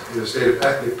a state of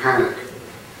ethnic panic.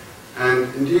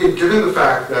 And indeed, given the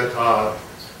fact that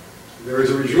there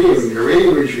is a regime, the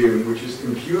Iranian regime, which is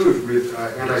imbued with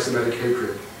anti-Semitic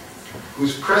hatred,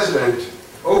 whose president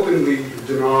openly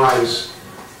denies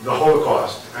the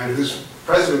Holocaust, and whose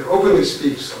president openly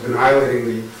speaks of annihilating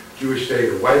the Jewish state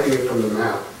or wiping it from the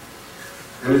map.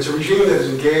 And it's a regime that is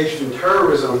engaged in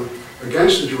terrorism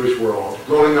against the Jewish world,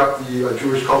 blowing up the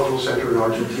Jewish Cultural Center in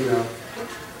Argentina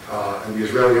and the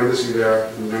Israeli embassy there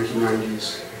in the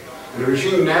 1990s. And a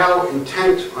regime now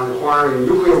intent on acquiring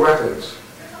nuclear weapons,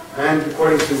 and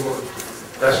according to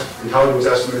best intelligence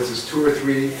estimates, is 2 or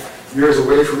 3 years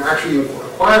away from actually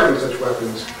acquiring such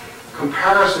weapons.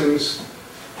 Comparisons,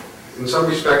 in some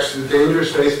respects, to the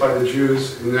dangers faced by the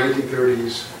Jews in the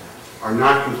 1930s are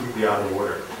not completely out of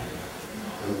order.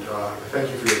 And thank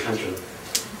you for your attention.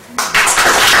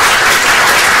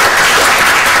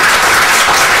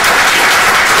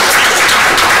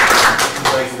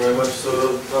 Thank you very much.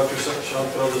 So Dr.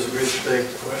 Schoenfeld has agreed to take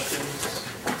questions.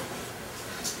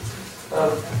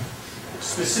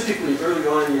 Specifically, early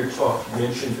on in your talk, you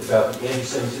mentioned about the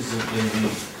anti-Semitism in the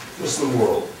Muslim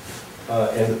world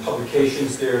and the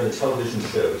publications there and the television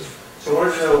shows. So I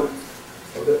wanted to know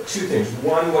about 2 things.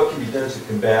 One, what can be done to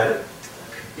combat it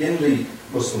in the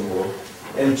Muslim world?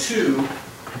 And 2,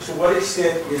 to what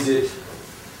extent is it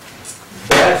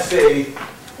bad faith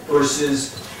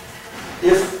versus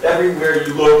if everywhere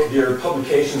you look there are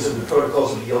publications of the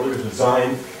Protocols of the Elders of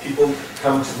Zion, people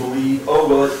come to believe, oh,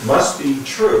 well, it must be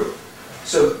true.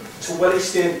 So to what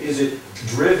extent is it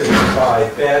driven by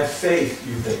bad faith,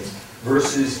 you think,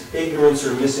 versus ignorance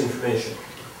or misinformation?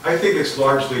 I think it's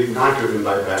largely not driven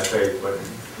by bad faith, but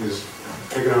is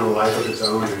taken on a life of its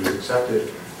own and is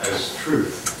accepted as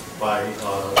truth by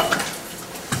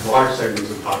large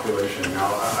segments of the population. Now,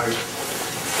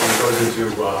 when it goes into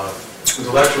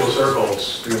intellectual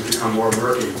circles, things become more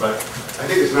murky, but I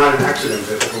think it's not an accident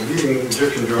that a leading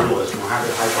Egyptian journalist,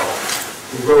 Mohammed Haikal,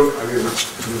 who wrote, I mean,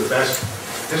 some of the best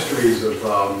histories of,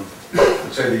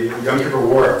 let's say, the Yom Kippur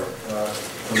War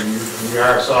from the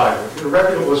Arab side, a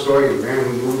reputable historian, a man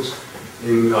who moves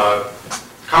in,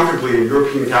 comfortably in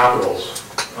European capitals,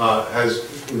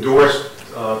 has endorsed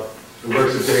the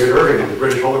works of David Irving, the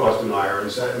British Holocaust denier,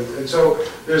 and so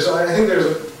there's, I think there's,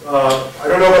 I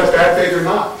don't know if it's bad faith or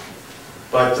not,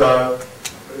 but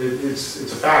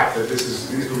it's a fact that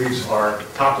these beliefs are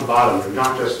top to bottom. They're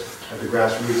not just at the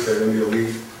grassroots; they're in the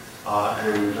elite,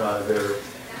 and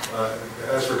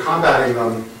as for combating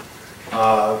them,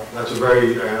 that's a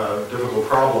very difficult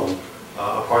problem.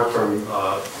 Apart from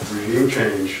regime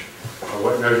change,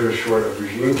 what measures short of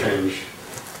regime change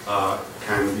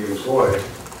can be employed?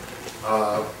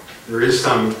 There is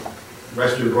some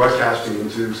Western broadcasting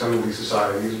into some of these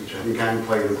societies, which I think can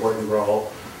play an important role.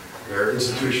 There are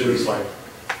institutions like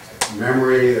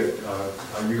Memory that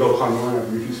Yuval Harmon, I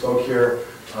believe you spoke here,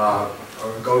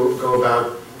 go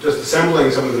about just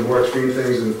assembling some of the more extreme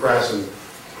things in the press and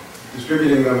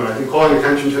distributing them, and I think calling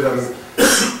attention to them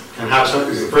can have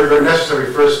something, is a very, very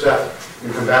necessary first step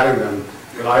in combating them.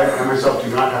 But I myself do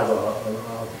not have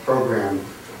a program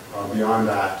beyond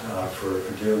that for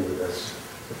dealing with this.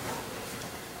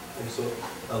 And so,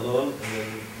 Alon, and then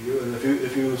you, and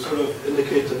if you sort of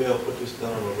indicate to me, I'll put this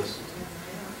down on this.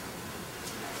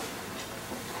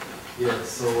 Yeah,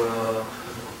 so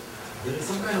there is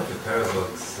some kind of a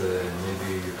paradox,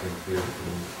 maybe you can feel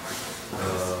from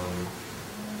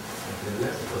the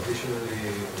left traditionally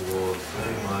was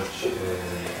very much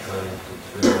trying to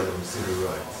depend on civil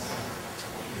rights.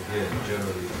 Again,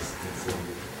 generally it's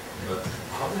but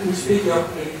how do you speak up?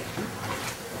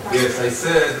 Yes, I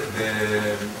said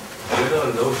the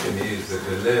general notion is that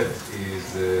the left is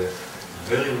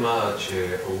very much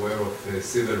aware of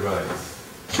civil rights.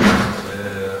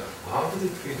 How does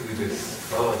it fit with this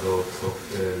paradox of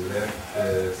left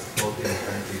supporting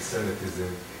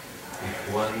anti-Semitism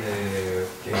if one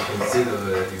can consider,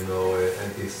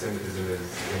 anti-Semitism as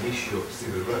an issue of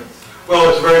civil rights? Well,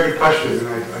 it's a very good question, and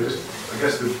I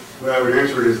guess the way I would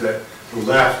answer it is that the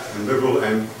left and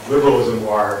liberalism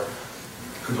are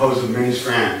composed of many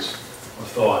strands of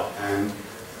thought, and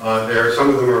some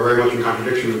of them are very much in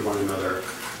contradiction with one another.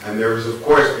 And there is, of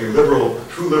course, a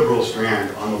true liberal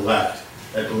strand on the left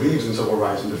that believes in civil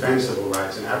rights and defends civil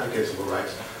rights and advocates civil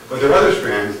rights. But there are other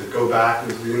strands that go back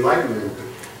into the Enlightenment.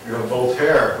 You know,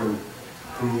 Voltaire,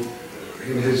 who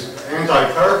in his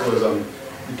anti-clericalism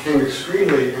became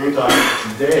extremely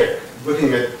anti-Judaic,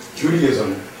 looking at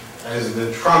Judaism as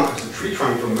the tree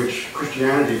trunk from which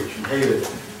Christianity, which he hated,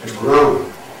 had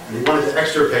grown. And he wanted to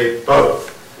extirpate both.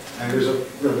 And there's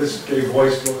this gave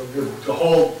voice to the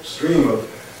whole stream of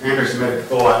anti-Semitic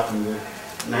thought in the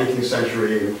 19th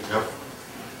century, and you have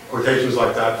quotations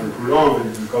like that from Proudhon, but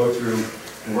if you go through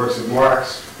the works of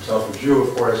Marx, himself a Jew,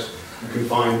 of course, you can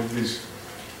find these,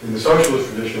 in the socialist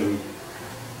tradition,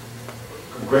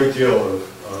 a great deal of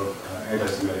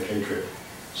anti-Semitic hatred.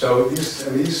 So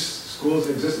these schools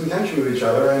exist in tension with each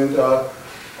other and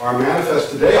are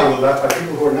manifest today on the left by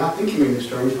people who are not thinking in these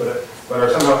terms, but are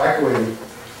somehow echoing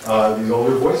these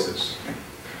older voices.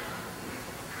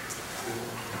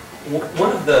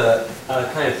 One of the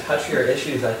kind of touchier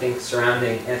issues, I think,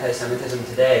 surrounding anti-Semitism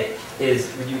today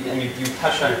is, you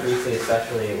touched on it briefly,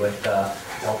 especially with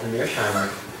Walter Mearsheimer,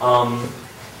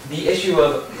 the issue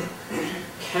of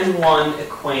can one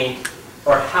equate,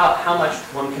 or how much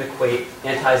one can equate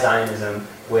anti-Zionism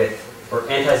with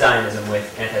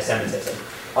anti-Semitism.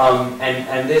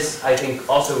 And this, I think,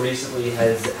 also recently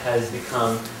has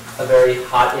become a very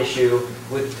hot issue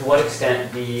with to what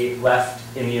extent the left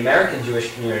in the American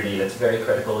Jewish community that's very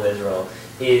critical of Israel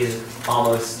is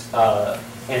almost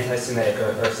anti-Semitic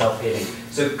or self-hating.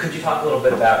 So could you talk a little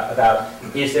bit about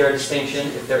is there a distinction?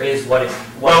 If there is, what is...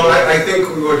 Well, I think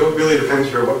what really depends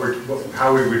here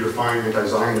how we would define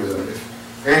anti-Zionism.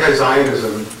 If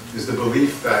anti-Zionism is the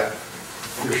belief that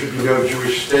there should be no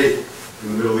Jewish state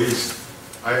in the Middle East,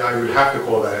 I would have to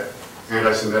call that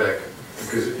anti-Semitic,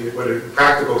 because the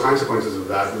practical consequences of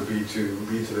that would be to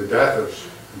lead to the death of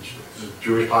the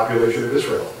Jewish population of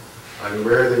Israel. I mean,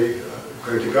 where are they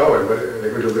going to go, and are they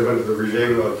going to live under the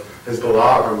regime of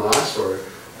Hezbollah or Hamas? Or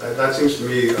that seems to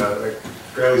me like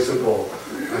fairly simple.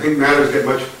 I think matters get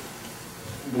much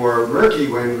more murky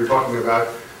when we're talking about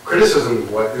criticism of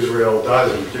what Israel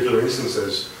does in particular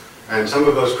instances, and some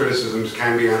of those criticisms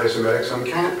can be anti-Semitic, some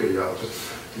can't be. Just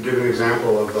to give an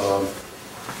example of a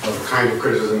kind of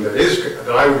criticism that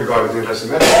I would regard as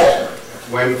anti-Semitic,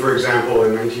 when, for example,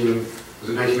 in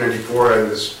 1994,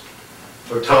 and this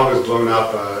hotel was blown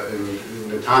up in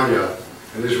Netanya,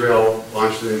 and Israel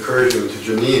launched an incursion to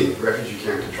Jenin, a refugee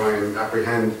camp, to try and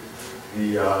apprehend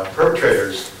the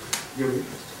perpetrators.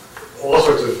 All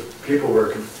sorts of people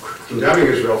were condemning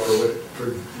Israel for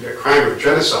the crime of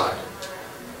genocide.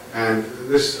 And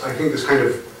this, I think, this kind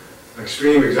of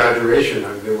extreme exaggeration.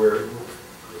 I mean, there were,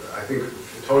 I think,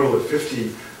 a total of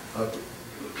 50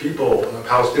 people,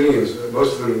 Palestinians,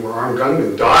 most of them were armed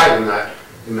gunmen, died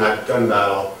in that gun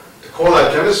battle. To call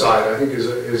that genocide, I think,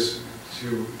 is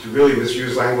to really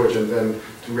misuse language and then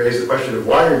to raise the question of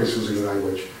why you're misusing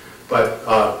language. But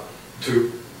I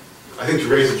think to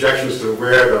raise objections to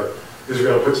where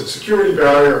Israel puts its security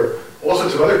barrier, or all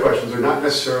sorts of other questions, are not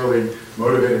necessarily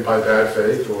motivated by bad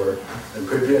faith, and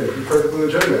could be perfectly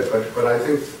legitimate. But I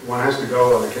think one has to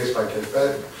go on a case-by-case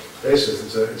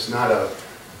basis. It's not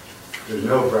there's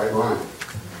no bright line.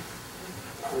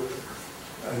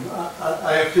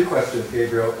 I have two questions,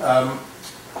 Gabriel.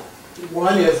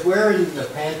 One is, where in the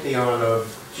pantheon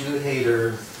of Jew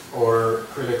haters or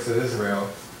critics of Israel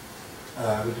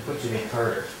would you put Jimmy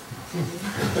Carter?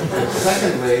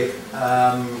 Secondly,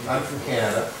 I'm from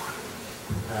Canada.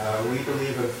 We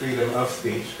believe in freedom of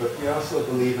speech, but we also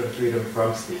believe in freedom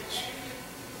from speech,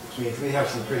 which means we have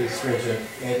some pretty stringent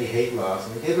anti-hate laws.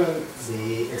 And given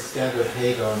the extent of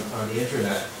hate on the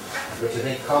internet, which I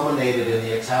think culminated in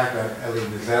the attack on Elie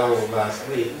Wiesel last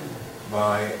week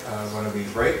by one of these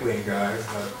right-wing guys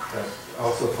that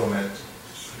also foment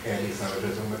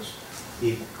anti-Semitism, which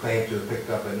he claimed to have picked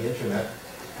up on the internet.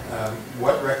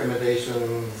 What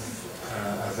recommendations,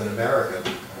 as an American,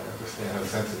 I understand how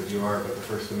sensitive you are about the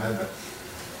First Amendment,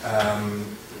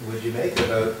 would you make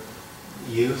about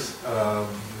use of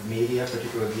media,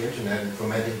 particularly the internet, in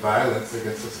fomenting violence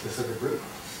against a specific group?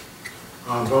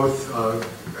 Both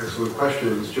excellent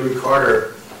questions. Jimmy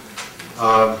Carter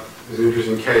is an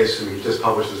interesting case, and he just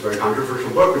published this very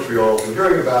controversial book, which we all have been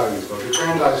hearing about, and he's both at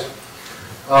Brandeis.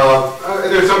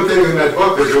 There's some things in that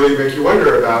book that really make you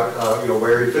wonder about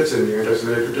where he fits in the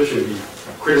anti-Semitic tradition. He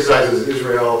criticizes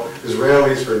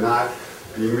Israelis for not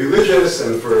being religious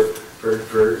and for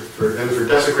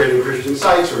desecrating Christian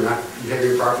sites or not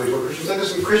behaving properly toward Christians. And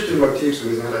there's some Christian motifs in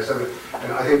his anti-Semitic,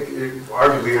 and I think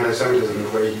arguably anti-Semitism in the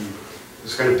way he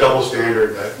this kind of double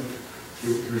standard that he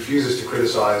refuses to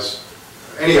criticize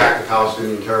any act of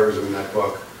Palestinian terrorism in that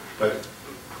book, but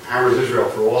hammers Israel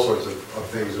for all sorts of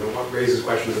things, and raises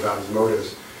questions about his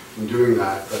motives in doing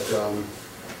that. But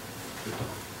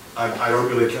I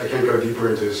can't go deeper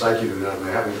into his psyche than that, and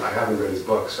I haven't read his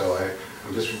book, so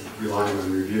I'm just relying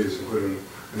on reviews, including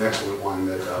an excellent one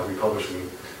that we published in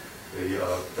the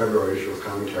February issue of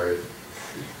Commentary.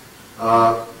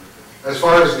 As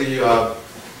far as the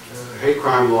hate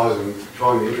crime laws and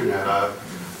controlling the internet,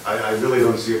 I really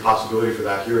don't see a possibility for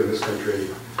that here in this country.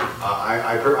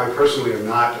 I personally am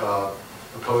not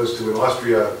opposed to when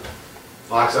Austria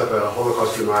locks up a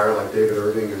Holocaust denier like David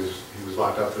Irving, he was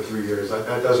locked up for 3 years.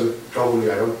 That doesn't trouble me.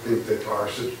 I don't think that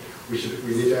we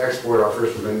need to export our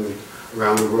First Amendment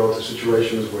around the world to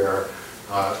situations where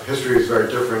history is very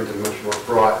different and much more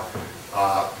fraught.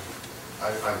 I'm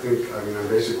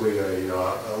basically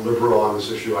a liberal on this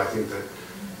issue. I think that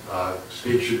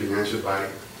speech should be answered by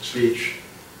speech.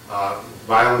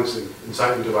 Violence and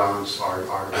incitement to violence are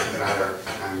matter,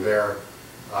 and there,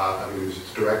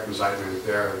 it's direct incitement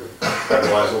there.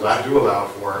 Otherwise, that do allow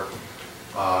for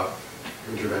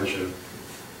intervention.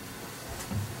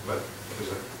 But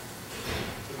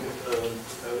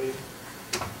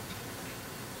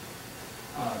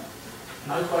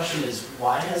my question is,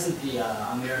 why hasn't the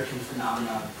American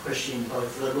phenomenon pushing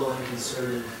both liberal and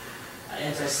conservative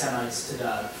anti-Semites to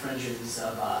the fringes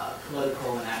of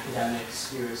political and academic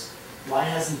spheres, why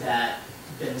hasn't that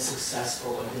been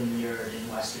successful or been mirrored in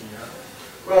Western Europe?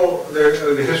 well,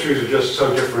 the histories are just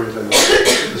so different, and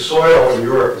the soil in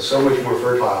Europe is so much more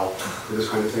fertile for this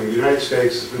kind of thing. The United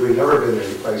States has really never been a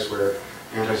place where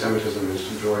anti-Semitism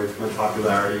has enjoyed much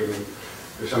popularity. I mean,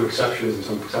 there's some exceptions and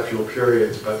some exceptional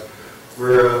periods, but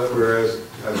whereas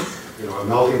a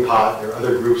melting pot, there are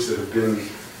other groups that have been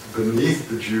beneath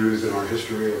the Jews in our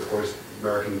history. Of course,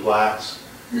 American blacks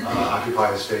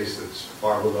occupy a space that's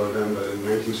far below them, but in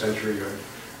the 19th century,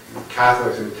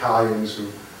 Catholics and Italians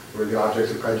who were the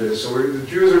objects of prejudice. So the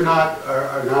Jews are not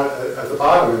at the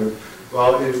bottom. And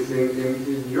well,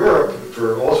 in Europe,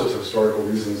 for all sorts of historical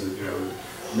reasons that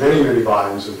many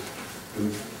volumes have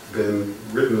been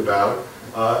written about,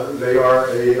 they are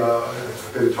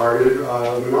have been a targeted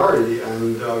minority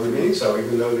and remain so,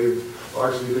 even though they've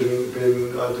largely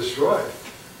been destroyed.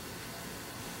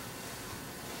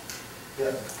 Yeah,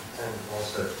 and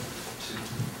also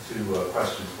two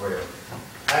questions for you.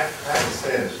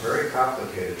 Pakistan is very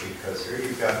complicated because here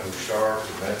you've got Musharraf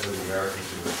who met with the American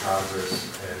Jewish Congress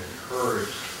and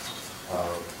encouraged a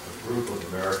group of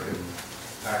American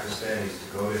Pakistanis to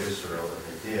go to Israel, and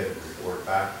they did, and report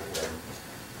back to them.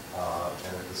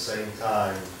 And at the same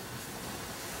time,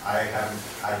 I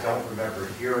don't remember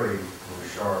hearing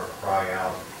Musharraf cry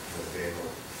out when Gabriel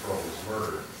was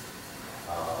murdered,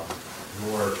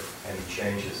 nor any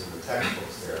changes in the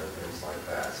textbooks there and things like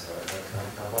that. So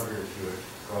I wonder if you had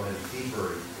gone any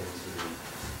deeper into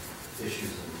issues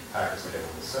in Pakistan.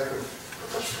 And the second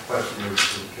question is,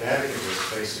 in Connecticut, what's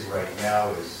facing right now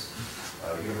is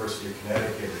University of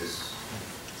Connecticut has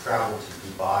traveled to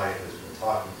Dubai, has been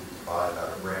talking to Dubai about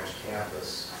a branch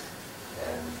campus,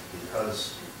 and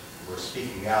because we're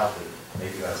speaking out that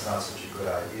maybe that's not such a good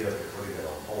idea, they're putting it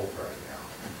on hold right now.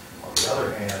 On the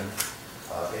other hand,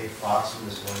 Abe Foxman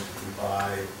is going to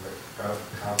Dubai, the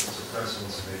Conference of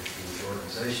Presidents of these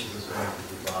organizations is going to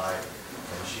Dubai,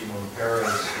 and Shimon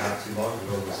Peres, not too long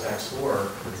ago, was next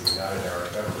door with the United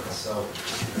Arab Emirates. So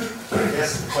I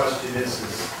guess the question is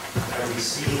have we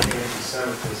seen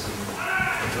anti-Semitism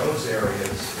in those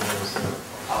areas? Is there a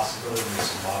possibility of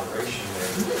some moderation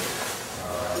there?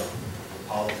 The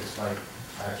politics might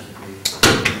actually be a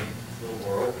little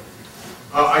more open.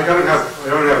 I don't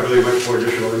have really much more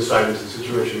additional insight into the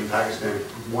situation in Pakistan.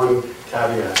 One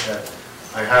caveat that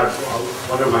I have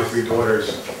one of my 3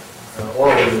 daughters, all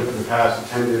of them in the past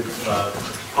attended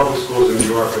public schools in New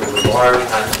York with large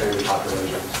Pakistani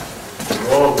populations. And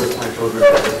all of my children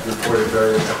reported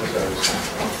various episodes,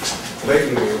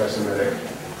 blatantly anti-Semitic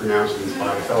pronouncements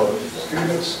by fellow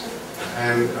students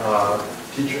and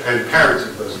teachers and parents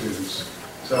of those students.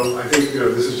 So I think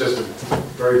this is just a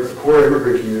very core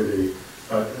immigrant community.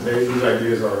 But these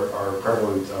ideas are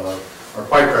prevalent, are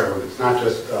quite prevalent. It's not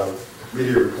just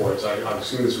media reports. I've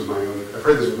seen this with my own. I've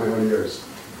heard this with my own ears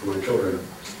from my children.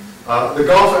 The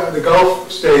Gulf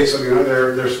states. I mean,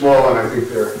 they're small, and I think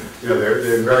they're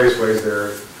in various ways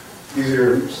they're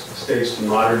easier states to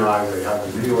modernize. They have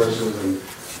the resources, and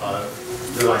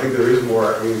I think there is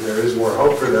more. I mean, there is more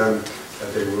hope for them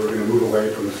that they were going to move away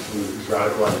from these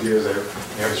radical ideas. They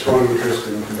have a strong interest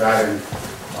in combating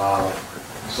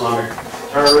Islamic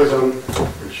terrorism,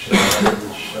 which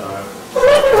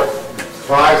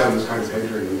thrives on this kind of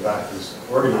hatred, in fact, is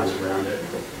organized around it.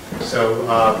 So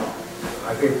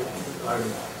I think,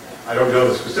 I don't know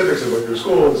the specifics of what your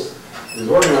school is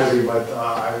organizing, but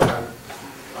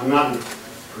I'm not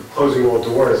for closing all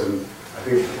doors, and I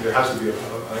think there has to be a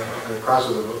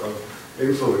process of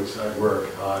influence at work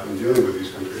in dealing with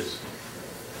these countries.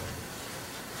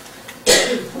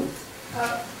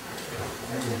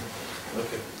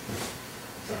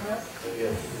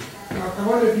 I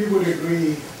wonder if you would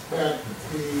agree that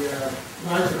the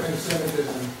rise of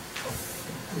anti-Semitism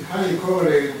is highly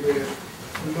correlated with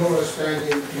the lower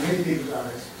standing in many people's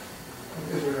eyes of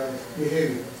Israel's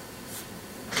behavior.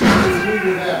 If you agree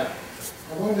with that,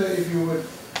 I wonder if you would,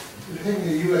 take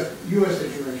the U.S.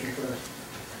 situation first,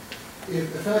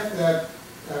 if the fact that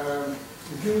the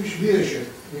Jewish leadership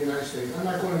in the United States, I'm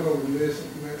not going to go with this,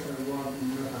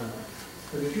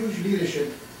 but the Jewish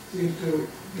leadership seems to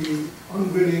be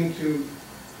unwilling to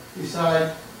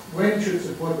decide when it should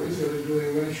support what Israel is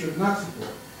doing, when it should not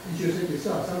support. You should say to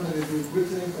yourself, sometimes they do good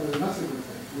things, sometimes not so good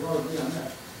things. We all agree on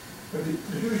that. But the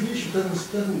Jewish leadership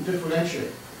doesn't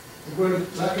differentiate. The word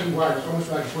black and white is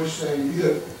almost like Bush saying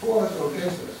either for us or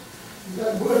against us.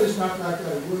 That word is not like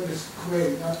that. The word is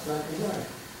gray, not black and white.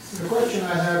 So the question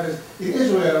I have is, in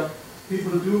Israel,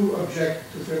 people do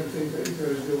object to certain things that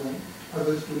Israel is doing,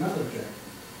 others do not object.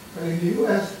 But in the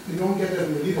U.S., you don't get that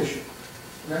in the leadership.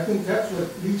 And I think that's what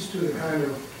leads to the kind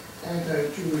of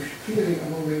anti-Jewish feeling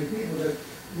among many people that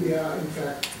we are, in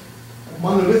fact,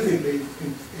 monolithically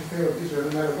in favor of Israel,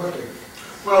 no matter what they do.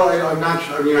 Well, I'm not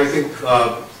sure. I mean, I think,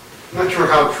 I'm not sure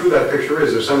how true that picture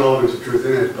is. There's some elements of truth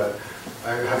in it, but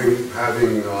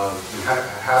having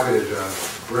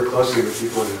worked closely with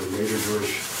people in a major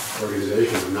Jewish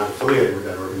organization, I'm not affiliated with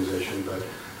that organization, but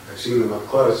I've seen them up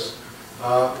close.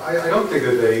 I don't think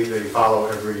that they follow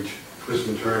every twist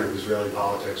and turn of Israeli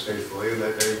politics faithfully, and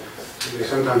that they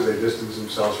sometimes they distance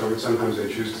themselves from it, sometimes they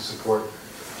choose to support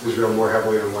Israel more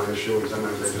heavily on one issue, and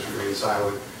sometimes they just remain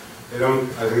silent. They don't,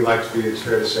 I think, it's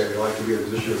fair to say, they like to be in a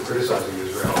position of criticizing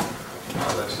Israel.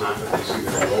 That's not what they see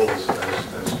their role as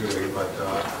doing, but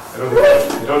they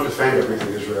don't defend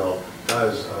everything Israel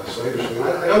does slavishly. And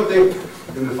I don't think,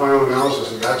 in the final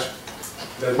analysis, that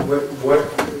what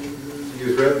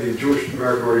the Jewish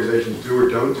American organizations do or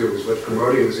don't do is what's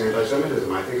promoting this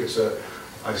anti-Semitism. I think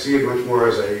I see it much more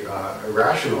as a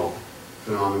rational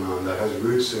phenomenon that has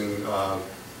roots in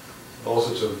all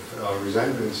sorts of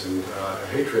resentments and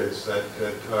hatreds that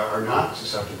are not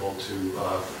susceptible to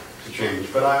change.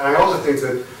 But I also think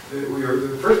that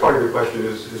the first part of your question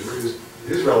is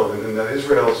relevant, in that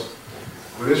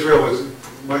when Israel was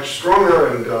much stronger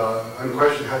and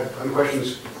had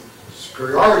unquestioned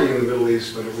superiority in the Middle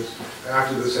East, when it was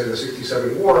after the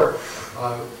 67 war,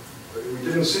 we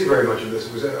didn't see very much of this.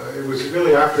 It was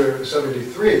really after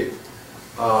 73,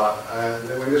 and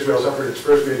when Israel suffered its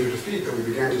first major defeat, that we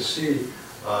began to see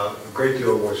a great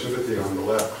deal more sympathy on the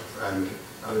left and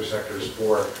other sectors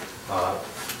for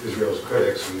Israel's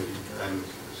critics, and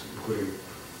including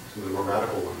some of the more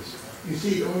radical ones. You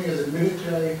see it only as a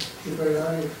military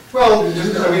superiority? Well, its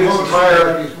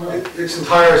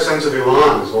entire sense of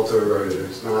Iran is also eroded.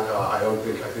 It's not. I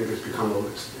think it's become.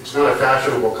 It's not a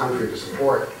fashionable country to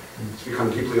support. It's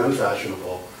become deeply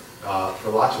unfashionable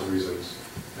for lots of reasons.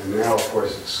 And now, of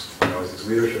course, its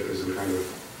leadership is in kind of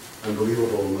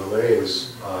unbelievable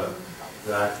malaise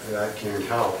that can't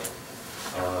help.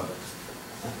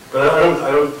 But I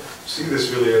don't see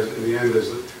this really as, in the end, as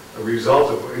a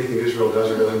result of anything Israel does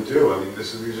or doesn't do. I mean, I think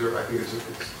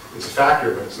it's a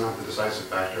factor, but it's not the decisive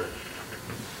factor.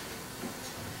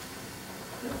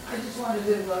 I just wanted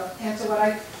to answer what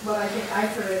I think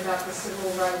I've heard about the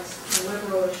civil rights, the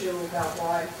liberal issue about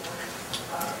why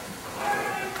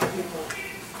people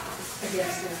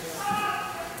against Israel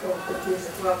go confuse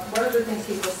it. Well, one of the things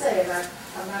people say, and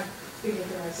I'm not speaking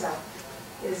for myself,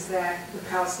 is that the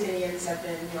Palestinians have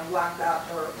been, locked up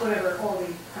or whatever, all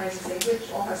the kinds of things, which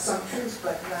all have some truth,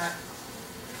 but not,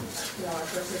 of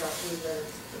course they don't believe that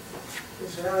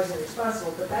Israelis are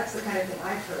responsible, but that's the kind of thing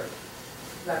I've heard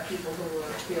about people who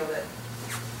feel that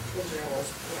Israel was,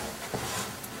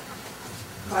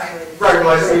 violated. Right,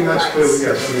 well, I mean, that's clearly,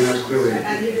 yes, that's clearly.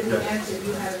 And you didn't yes. answer,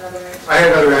 you had another answer. I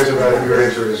had another answer, but I think your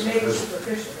answer is. Maybe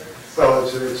superficial. Well,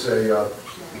 it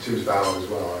seems valid as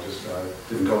well. I just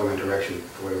didn't go in that direction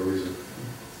for whatever reason.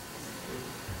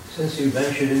 Since you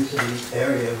ventured into the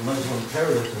area of Muslim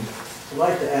terrorism, I'd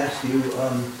like to ask you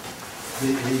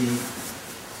the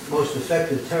most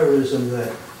effective terrorism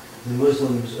that the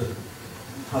Muslims,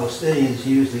 Palestinians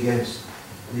used against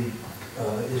the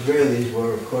Israelis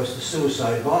were, of course, the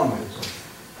suicide bombings,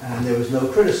 and there was no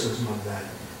criticism of that.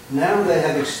 Now they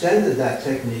have extended that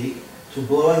technique to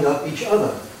blowing up each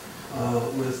other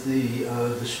with the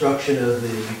destruction of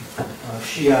the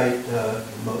Shiite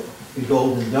the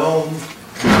Golden Dome,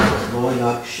 blowing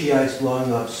up Shiites,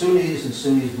 blowing up Sunnis, and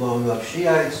Sunnis blowing up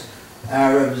Shiites,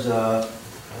 Arabs,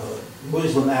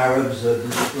 Muslim Arabs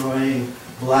destroying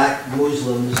black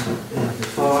Muslims in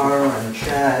Dhofar and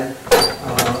Chad,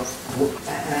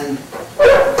 and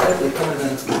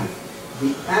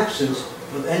the absence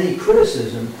of any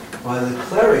criticism by the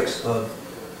clerics of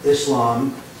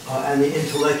Islam and the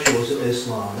intellectuals of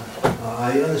Islam.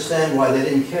 I understand why they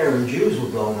didn't care when Jews were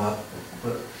blown up,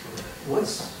 but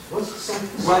what's the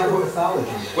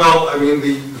psychopathology? Well, I mean,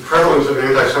 the prevalence of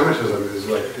anti-Semitism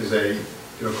is a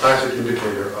classic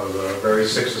indicator of a very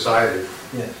sick society.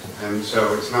 Yes. And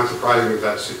so it's not surprising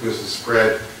that sickness is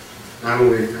spread, not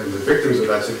only, and the victims of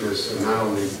that sickness, and not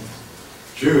only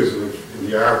Jews in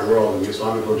the Arab world and the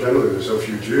Islamic world generally. There's so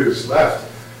few Jews left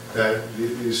that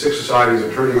these sick societies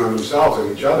are turning on themselves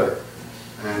and each other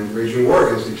and waging war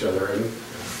against each other, and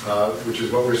which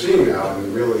is what we're seeing now in the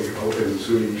really open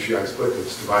Sunni-Shiite split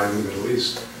that's dividing the Middle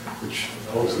East, which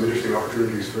holds some interesting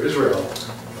opportunities for Israel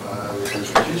in a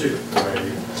strategic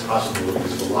way possible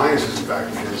because of alliances, in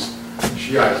fact, against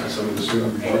Shiites and some of the Sunni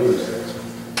regimes that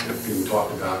have been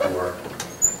talked about more.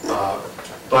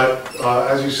 But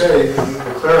as you say,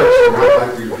 the clerics are not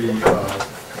likely to be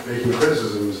making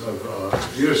criticisms of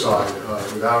either side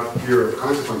without fear of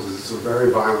consequences. It's a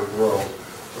very violent world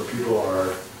where people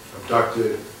are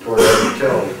abducted, tortured, and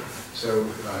killed. So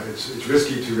it's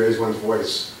risky to raise one's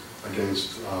voice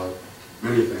against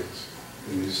many things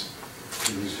in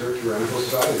these tyrannical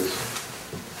societies.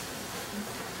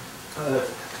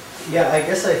 Yeah, I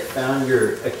guess I found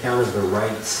your account of the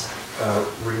right's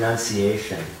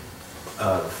renunciation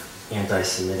of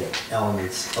anti-Semitic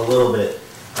elements a little bit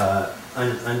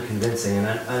unconvincing, and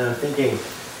I'm thinking,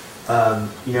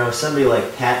 somebody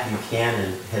like Pat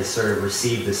Buchanan has sort of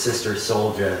received the Sister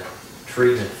Soldier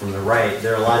treatment from the right.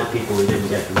 There are a lot of people who didn't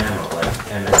get the memo, like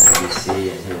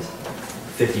MSNBC and his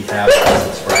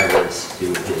 50,000 subscribers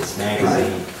to his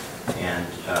magazine and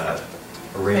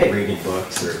Reagan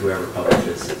Books or whoever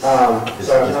publishes his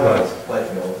books.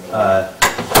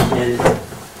 And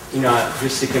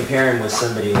just to compare him with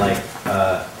somebody like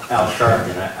Al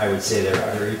Sharpton, I would say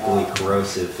they're equally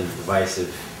corrosive and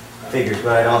divisive figures,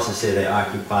 but I'd also say they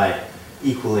occupy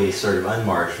equally sort of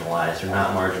unmarginalized or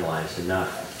not marginalized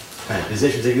enough kind of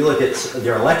positions. If you look at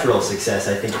their electoral success,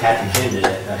 I think Pat Buchanan did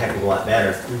a heck of a lot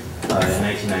better in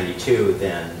 1992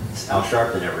 than Al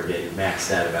Sharpton ever did, who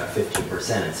maxed out about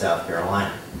 15% in South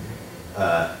Carolina.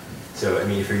 So, I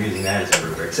mean, if you're using that as a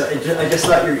rubric. So I just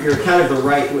thought your account of the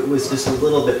right was just a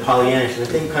little bit Pollyannish, and I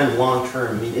think kind of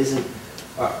long-term, I mean, isn't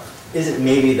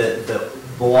maybe the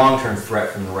long-term threat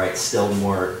from the right still the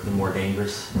more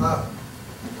dangerous? Well,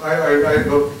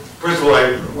 first of all,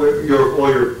 all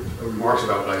your remarks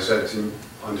about what I said seem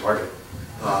on target.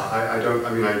 I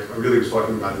really was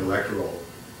talking about the electoral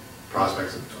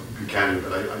prospects of Buchanan,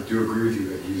 but I do agree with you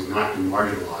that he's not been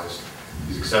marginalized.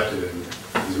 He's accepted in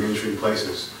these mainstream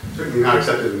places. Certainly not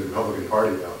accepted in the Republican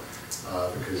Party, though,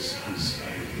 because he's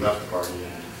left the party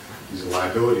and he's a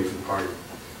liability for the party.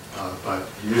 But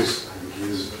he is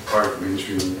a part of the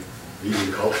mainstream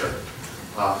media culture.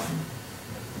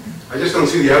 I just don't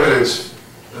see the evidence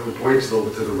that would point to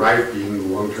the right being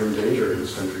the long-term danger in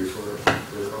this country for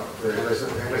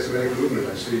anti-Semitic movement.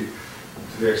 I see,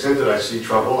 to the extent that I see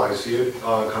trouble, I see it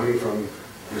coming from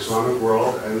the Islamic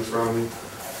world and from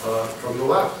the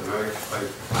left, and I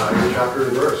in chapter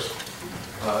and verse.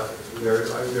 I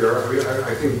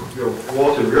think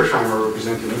Walt and Mearsheimer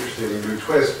represent an interesting new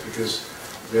twist because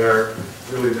they're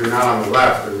not on the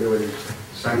left. They're really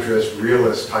centrist,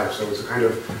 realist types. So it's a kind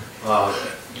of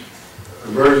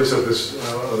emergence of this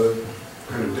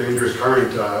kind of dangerous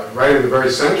current right in the very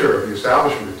center of the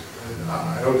establishment.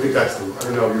 I don't think that's I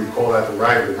don't know if you would call that the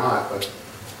right or not, but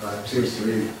it seems to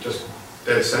me just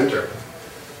dead center.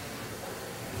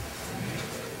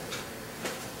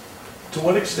 To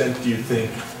what extent do you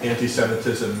think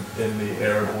anti-Semitism in the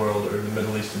Arab world or the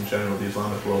Middle East in general, the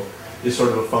Islamic world, is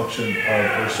sort of a function of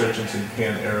a resurgence in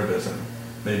pan-Arabism,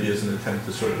 maybe as an attempt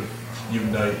to sort of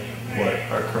unite what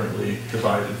are currently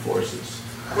divided forces?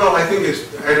 Well, I think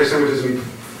anti-Semitism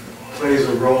plays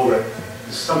a role that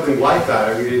is something like that.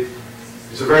 I mean,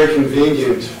 it's a very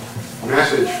convenient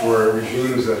message for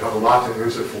regimes that have a lot to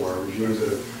answer for, regimes that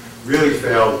have really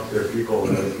failed their people,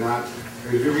 and have not.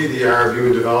 If you read the Arab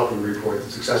Human Development Report,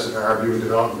 the successive Arab Human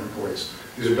Development Reports,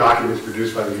 these are documents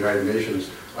produced by the United Nations,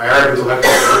 by Arab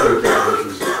intellectual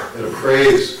organizations that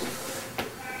appraise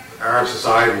Arab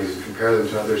societies and compare them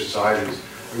to other societies.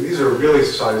 I mean, these are really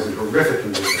societies in horrific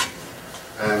condition.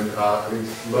 and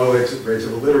low rates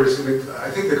of illiteracy. I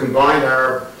think the combined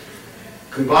Arab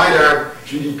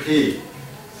GDP,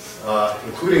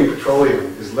 including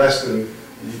petroleum, is less than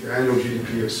the annual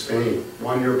GDP of Spain,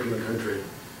 one European country.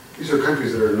 These are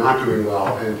countries that are not doing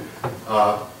well, and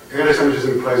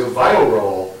anti-Semitism plays a vital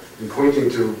role in pointing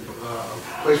to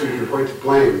a place where you can point to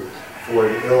blame for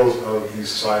the ills of these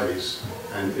societies.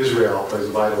 And Israel plays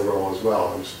a vital role as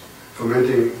well. And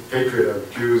fomenting hatred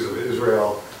of Jews, of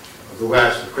Israel, of the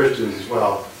West, of Christians as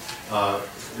well,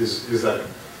 is that,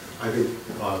 I think,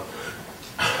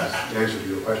 the answer to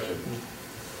your question.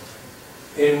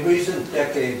 In recent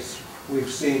decades,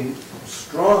 we've seen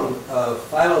strong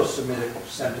philo-Semitic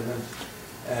sentiment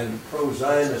and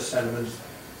pro-Zionist sentiments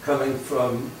coming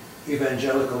from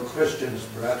evangelical Christians,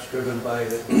 perhaps driven by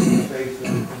the faith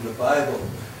in the Bible.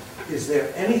 Is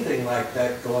there anything like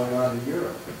that going on in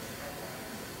Europe?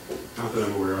 Not that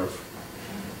I'm aware of.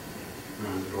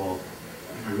 Not at all.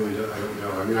 I really don't, I don't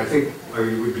know. I mean, I think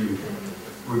it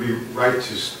would be right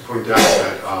to point out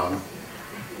that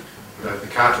that the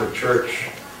Catholic Church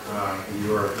in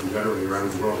Europe and generally around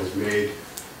the world has made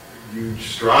huge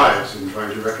strides in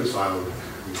trying to reconcile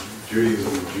with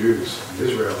Judaism and Jews in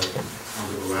Israel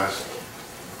over the last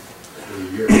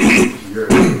 30 years.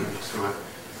 It's not,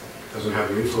 doesn't have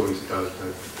the influence it does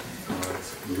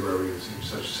in Europe in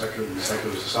such secular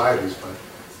societies, but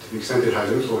to the extent it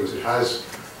has influence, it has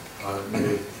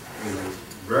made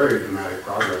very dramatic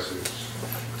progress in its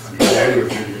understanding of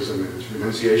Judaism and its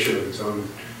renunciation of its own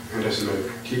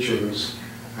anti-Semitic teachings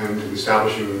and in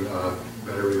establishing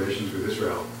better relations with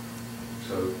Israel.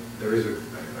 So there is a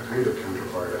kind of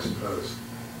counterpart, I suppose.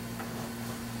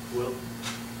 Will?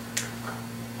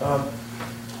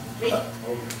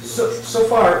 So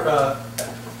far,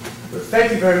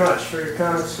 thank you very much for your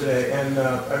comments today, and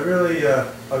I really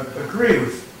agree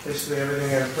with basically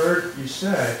everything I've heard you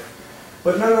say.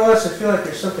 But nonetheless, I feel like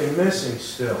there's something missing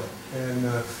still. And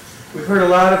we've heard a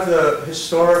lot of the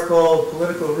historical,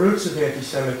 political roots of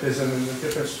anti-Semitism and the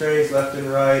different strains, left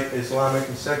and right, Islamic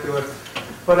and secular.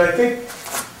 But I think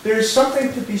there's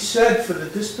something to be said for the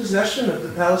dispossession of the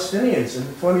Palestinians in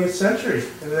the 20th century,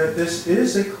 and that this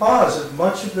is a cause of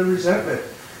much of the resentment.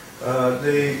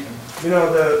 The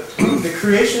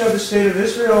creation of the State of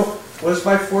Israel was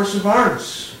by force of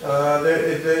arms.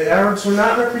 The Arabs were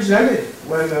not represented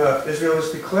when Israel was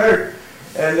declared.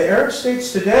 And the Arab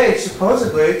states today,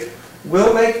 supposedly,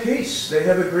 will make peace. They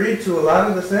have agreed to a lot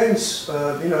of the things,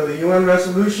 the UN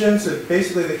resolutions,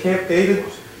 basically the Camp David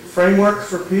framework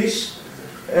for peace.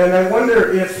 And I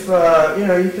wonder if,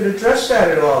 you could address that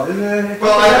at all.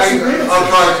 Well, I'll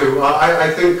try to. I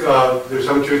think there's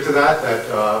some truth to that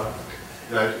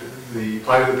the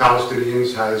plight of the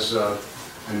Palestinians has,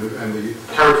 and the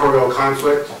territorial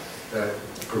conflict that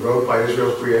provoked by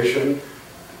Israel's creation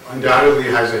undoubtedly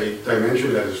has a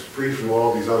dimension that is free from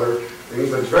all these other things,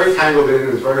 but it's very tangled in,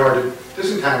 and it's very hard to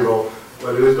disentangle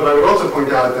what it is. But I would also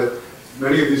point out that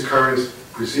many of these currents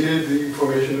preceded the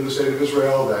formation of the State of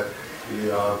Israel, that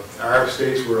the Arab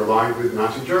states were aligned with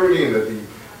Nazi Germany, and that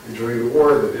during the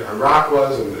war that Iraq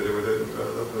was, and that there were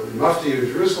the Mufti of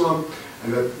Jerusalem,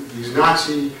 and that these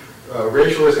Nazi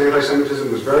racialist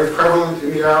anti-Semitism was very prevalent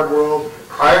in the Arab world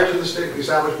prior to the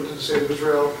establishment of the State of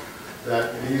Israel,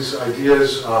 that these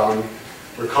ideas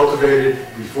were cultivated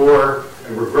before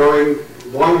and were growing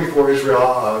long before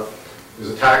Israel was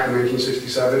attacked in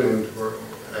 1967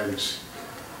 and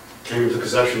came into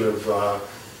possession of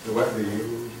the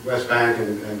West Bank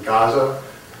and Gaza,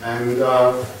 and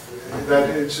that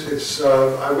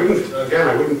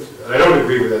I don't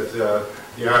agree with that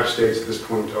the Arab states at this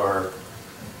point are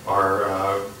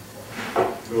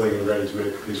willing and ready to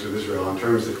make peace with Israel in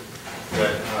terms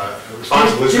that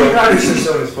responsible Israel. Jimmy Carter says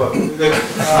so in his book.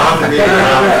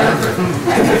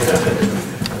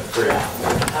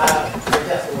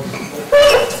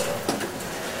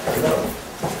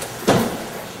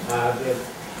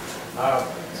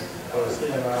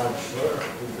 Palestinian Arabs were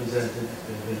represented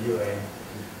in the UN.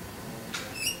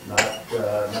 Not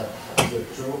the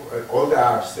true, all the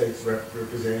Arab states were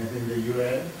represented in the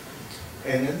UN.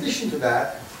 And in addition to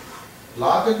that,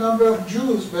 larger number of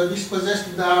Jews were dispossessed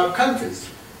in the Arab countries.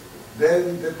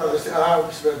 Then the Palestinian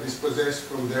Arabs were dispossessed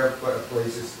from their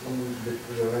places in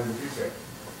the land of Israel.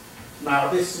 Now,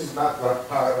 this is not what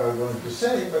I'm going to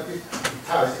say, but it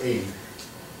ties in.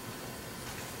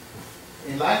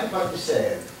 In light of what you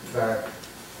said, that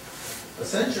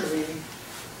essentially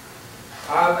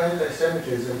Arab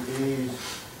anti-Semitism is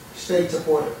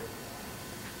state-supported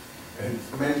and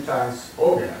many times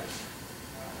organized.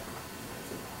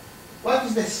 What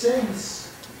is the sense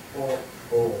of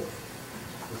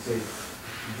let's say,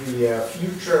 the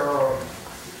future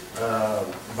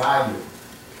value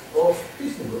of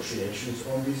peace negotiations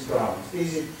on these grounds?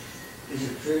 Is it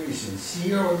really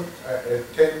sincere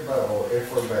attempt or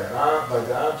effort by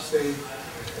the Arab state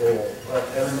or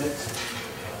elements?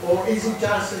 Or is it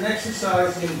just an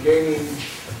exercise in gaining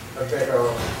a better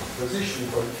position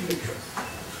for the future?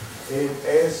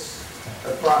 As a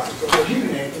process of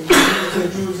eliminating the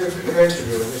Jews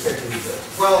eventually, or the second result?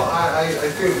 Well, I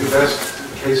think the best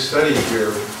case study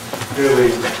here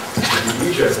really is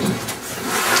Egypt,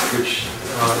 which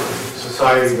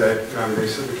society that they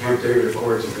said the Camp David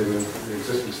Accords have been in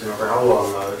existence now for how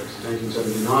long? Since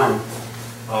 1979,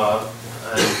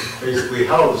 and basically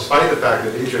held, despite the fact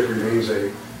that Egypt remains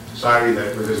a society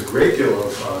where there's a great deal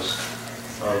of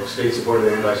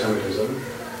state-supported anti-Semitism,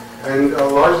 and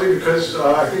largely because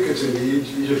I think it's in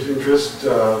Egypt's interest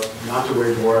not to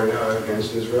wage war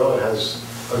against Israel. It has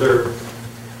other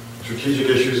strategic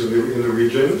issues in the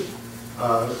region.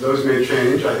 Those may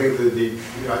change. I think that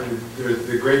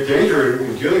the great danger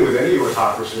in dealing with any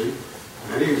autocracy,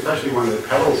 especially one that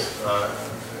peddles a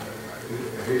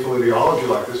hateful ideology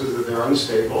like this, is that they're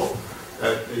unstable,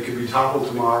 that they could be toppled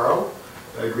tomorrow.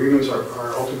 Agreements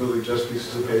are ultimately just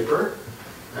pieces of paper.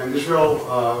 And Israel,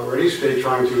 or any state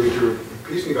trying to enter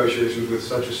peace negotiations with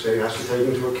such a state, has to take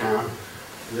into account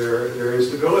their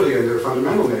instability and their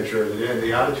fundamental nature and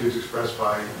the attitudes expressed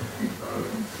by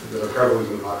that are prevalent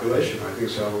in the population. I think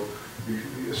so.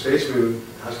 A statesman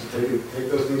has to take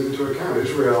those things into account.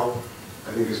 Israel,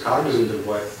 I think, is cognizant of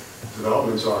what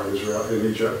developments are in Israel, in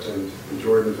Egypt, and in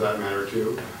Jordan for that matter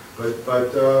too. But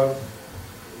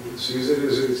sees it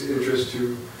as its interest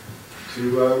to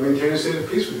maintain a state of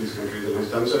peace with these countries, and has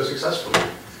done so successfully.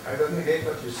 I don't negate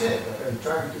what you said, but I'm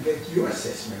trying to get your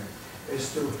assessment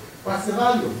as to what's the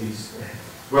value of these.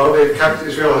 Well, they've kept,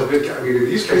 Israel has been, I mean, in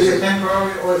these cases... Is it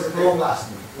temporary or is it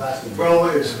long-lasting? Well,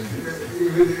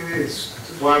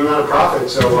 well, I'm not a prophet,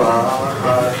 so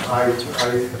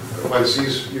one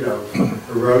sees,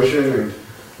 erosion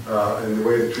and the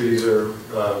way the treaties are,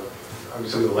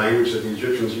 some of the language that the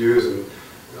Egyptians use, and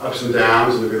ups and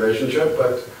downs in the relationship,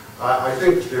 but I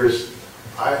think that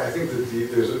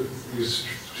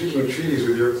seeking treaties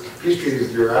with peace treaties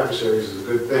with your adversaries is a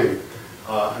good thing,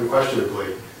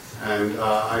 unquestionably. And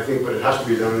I think, but it has to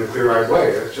be done in a clear-eyed way.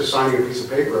 It's just signing a piece of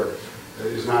paper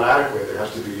is not adequate. There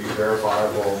has to be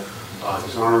verifiable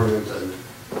disarmament and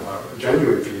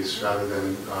genuine peace rather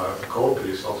than cold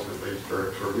peace, ultimately,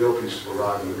 for real peace to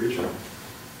arrive in the region.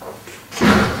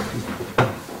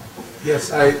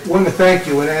 Yes, I want to thank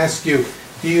you and ask you,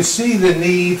 do you see the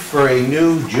need for a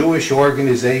new Jewish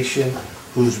organization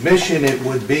whose mission it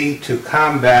would be to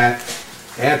combat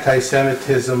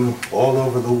anti-Semitism all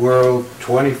over the world,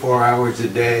 24 hours a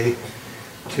day,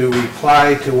 to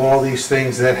reply to all these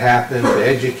things that happen, to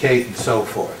educate and so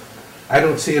forth? I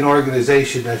don't see an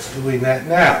organization that's doing that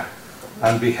now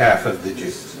on behalf of the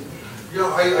Jews.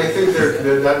 I think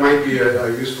that might be a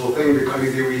useful thing,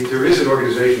 because there is an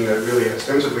organization that really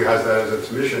ostensibly has that as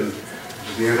its mission, which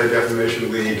is the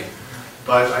Anti-Defamation League.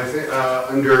 But I think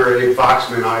under Abe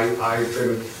Foxman, I've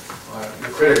been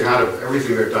a critic not of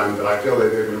everything they've done, but I feel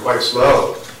that they've been quite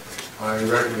slow in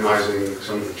recognizing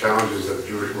some of the challenges that the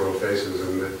Jewish world faces,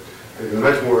 and that they've been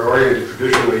much more oriented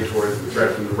traditionally toward the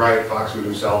threat from the right. Foxman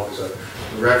himself is a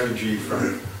refugee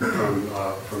from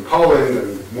Poland,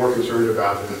 and more concerned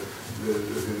about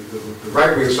the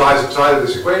right-wing side of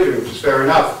this equation, which is fair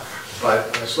enough,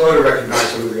 but slow to recognize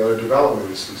some of the other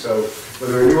developments. And so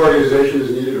whether a new organization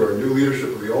is needed or a new leadership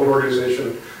of the old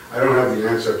organization, I don't have the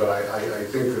answer, but I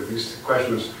think that these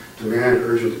questions require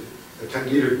urgent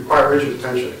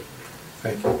attention.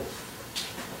 Thank you.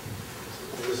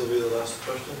 This will be the last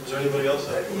question. Is there anybody else?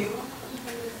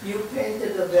 You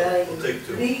painted a very We'll take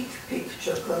two. bleak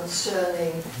picture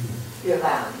concerning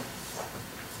Iran.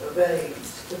 A very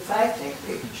frightening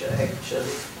picture,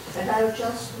 actually. And I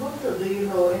just wonder, do you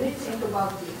know anything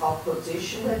about the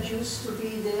opposition that used to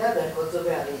be there? That was a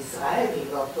very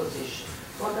thriving opposition.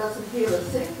 One doesn't hear a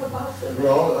thing about them.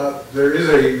 Well,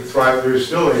 there's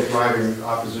still a thriving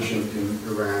opposition in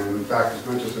Iran. And in fact, it's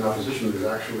not just an opposition, there's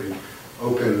actually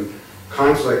open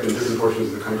conflict in different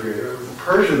portions of the country. The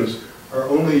Persians are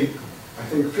only, I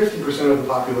think, 50% of the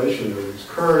population. There's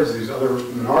Kurds, these other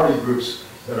minority groups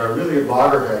that are really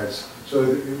loggerheads. So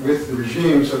with the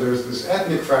regime, so there's this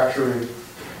ethnic fracturing.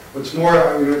 What's more,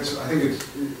 I'm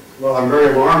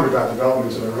very alarmed about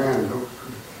developments in Iran. Who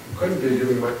couldn't be,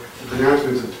 given what the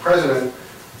pronouncements of the president.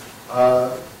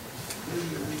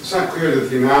 It's not clear that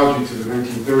the analogy to the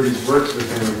 1930s works with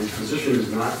him. His position is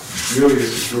not nearly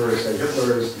as secure as, say,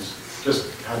 Hitler's. He's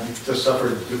just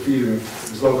suffered defeat in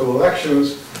his local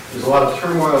elections. There's a lot of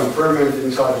turmoil and ferment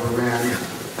inside of Iran.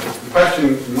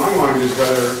 question in my mind is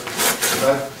whether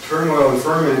that turmoil and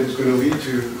ferment is going to lead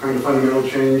to the kind of fundamental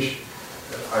change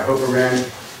that I hope Iran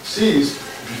sees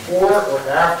before or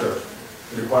after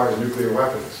it acquires nuclear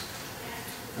weapons.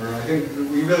 And I think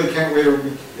we really can't wait.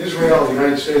 Israel, the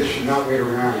United States, should not wait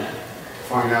around to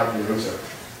find out the answer.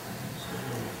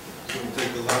 We'll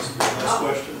take the last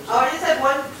question. I just had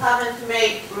one comment to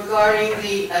make regarding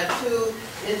the two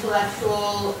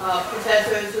intellectual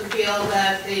professors who feel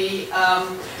that the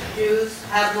Jews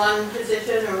have one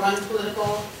position or one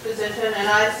political position, and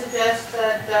I suggest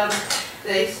that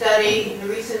they study the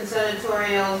recent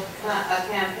senatorial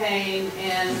campaign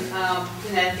in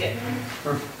Connecticut.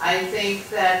 I think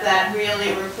that that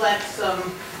really reflects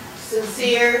some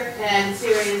sincere and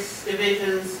serious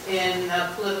divisions in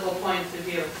political points of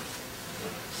view.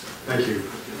 Thank you.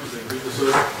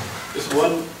 Just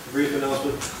one brief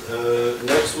announcement.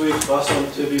 Next week, Bassam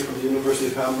Tibi from the University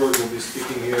of Hamburg will be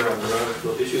speaking here on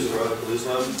the issues of radical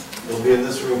Islam. He'll be in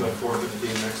this room at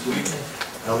 4:15 next week.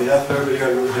 On behalf of everybody here,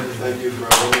 I really like to thank you for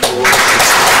our wonderful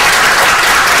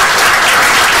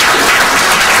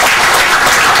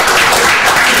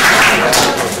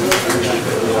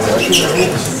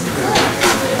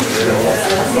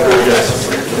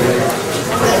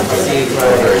See you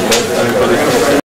Friday.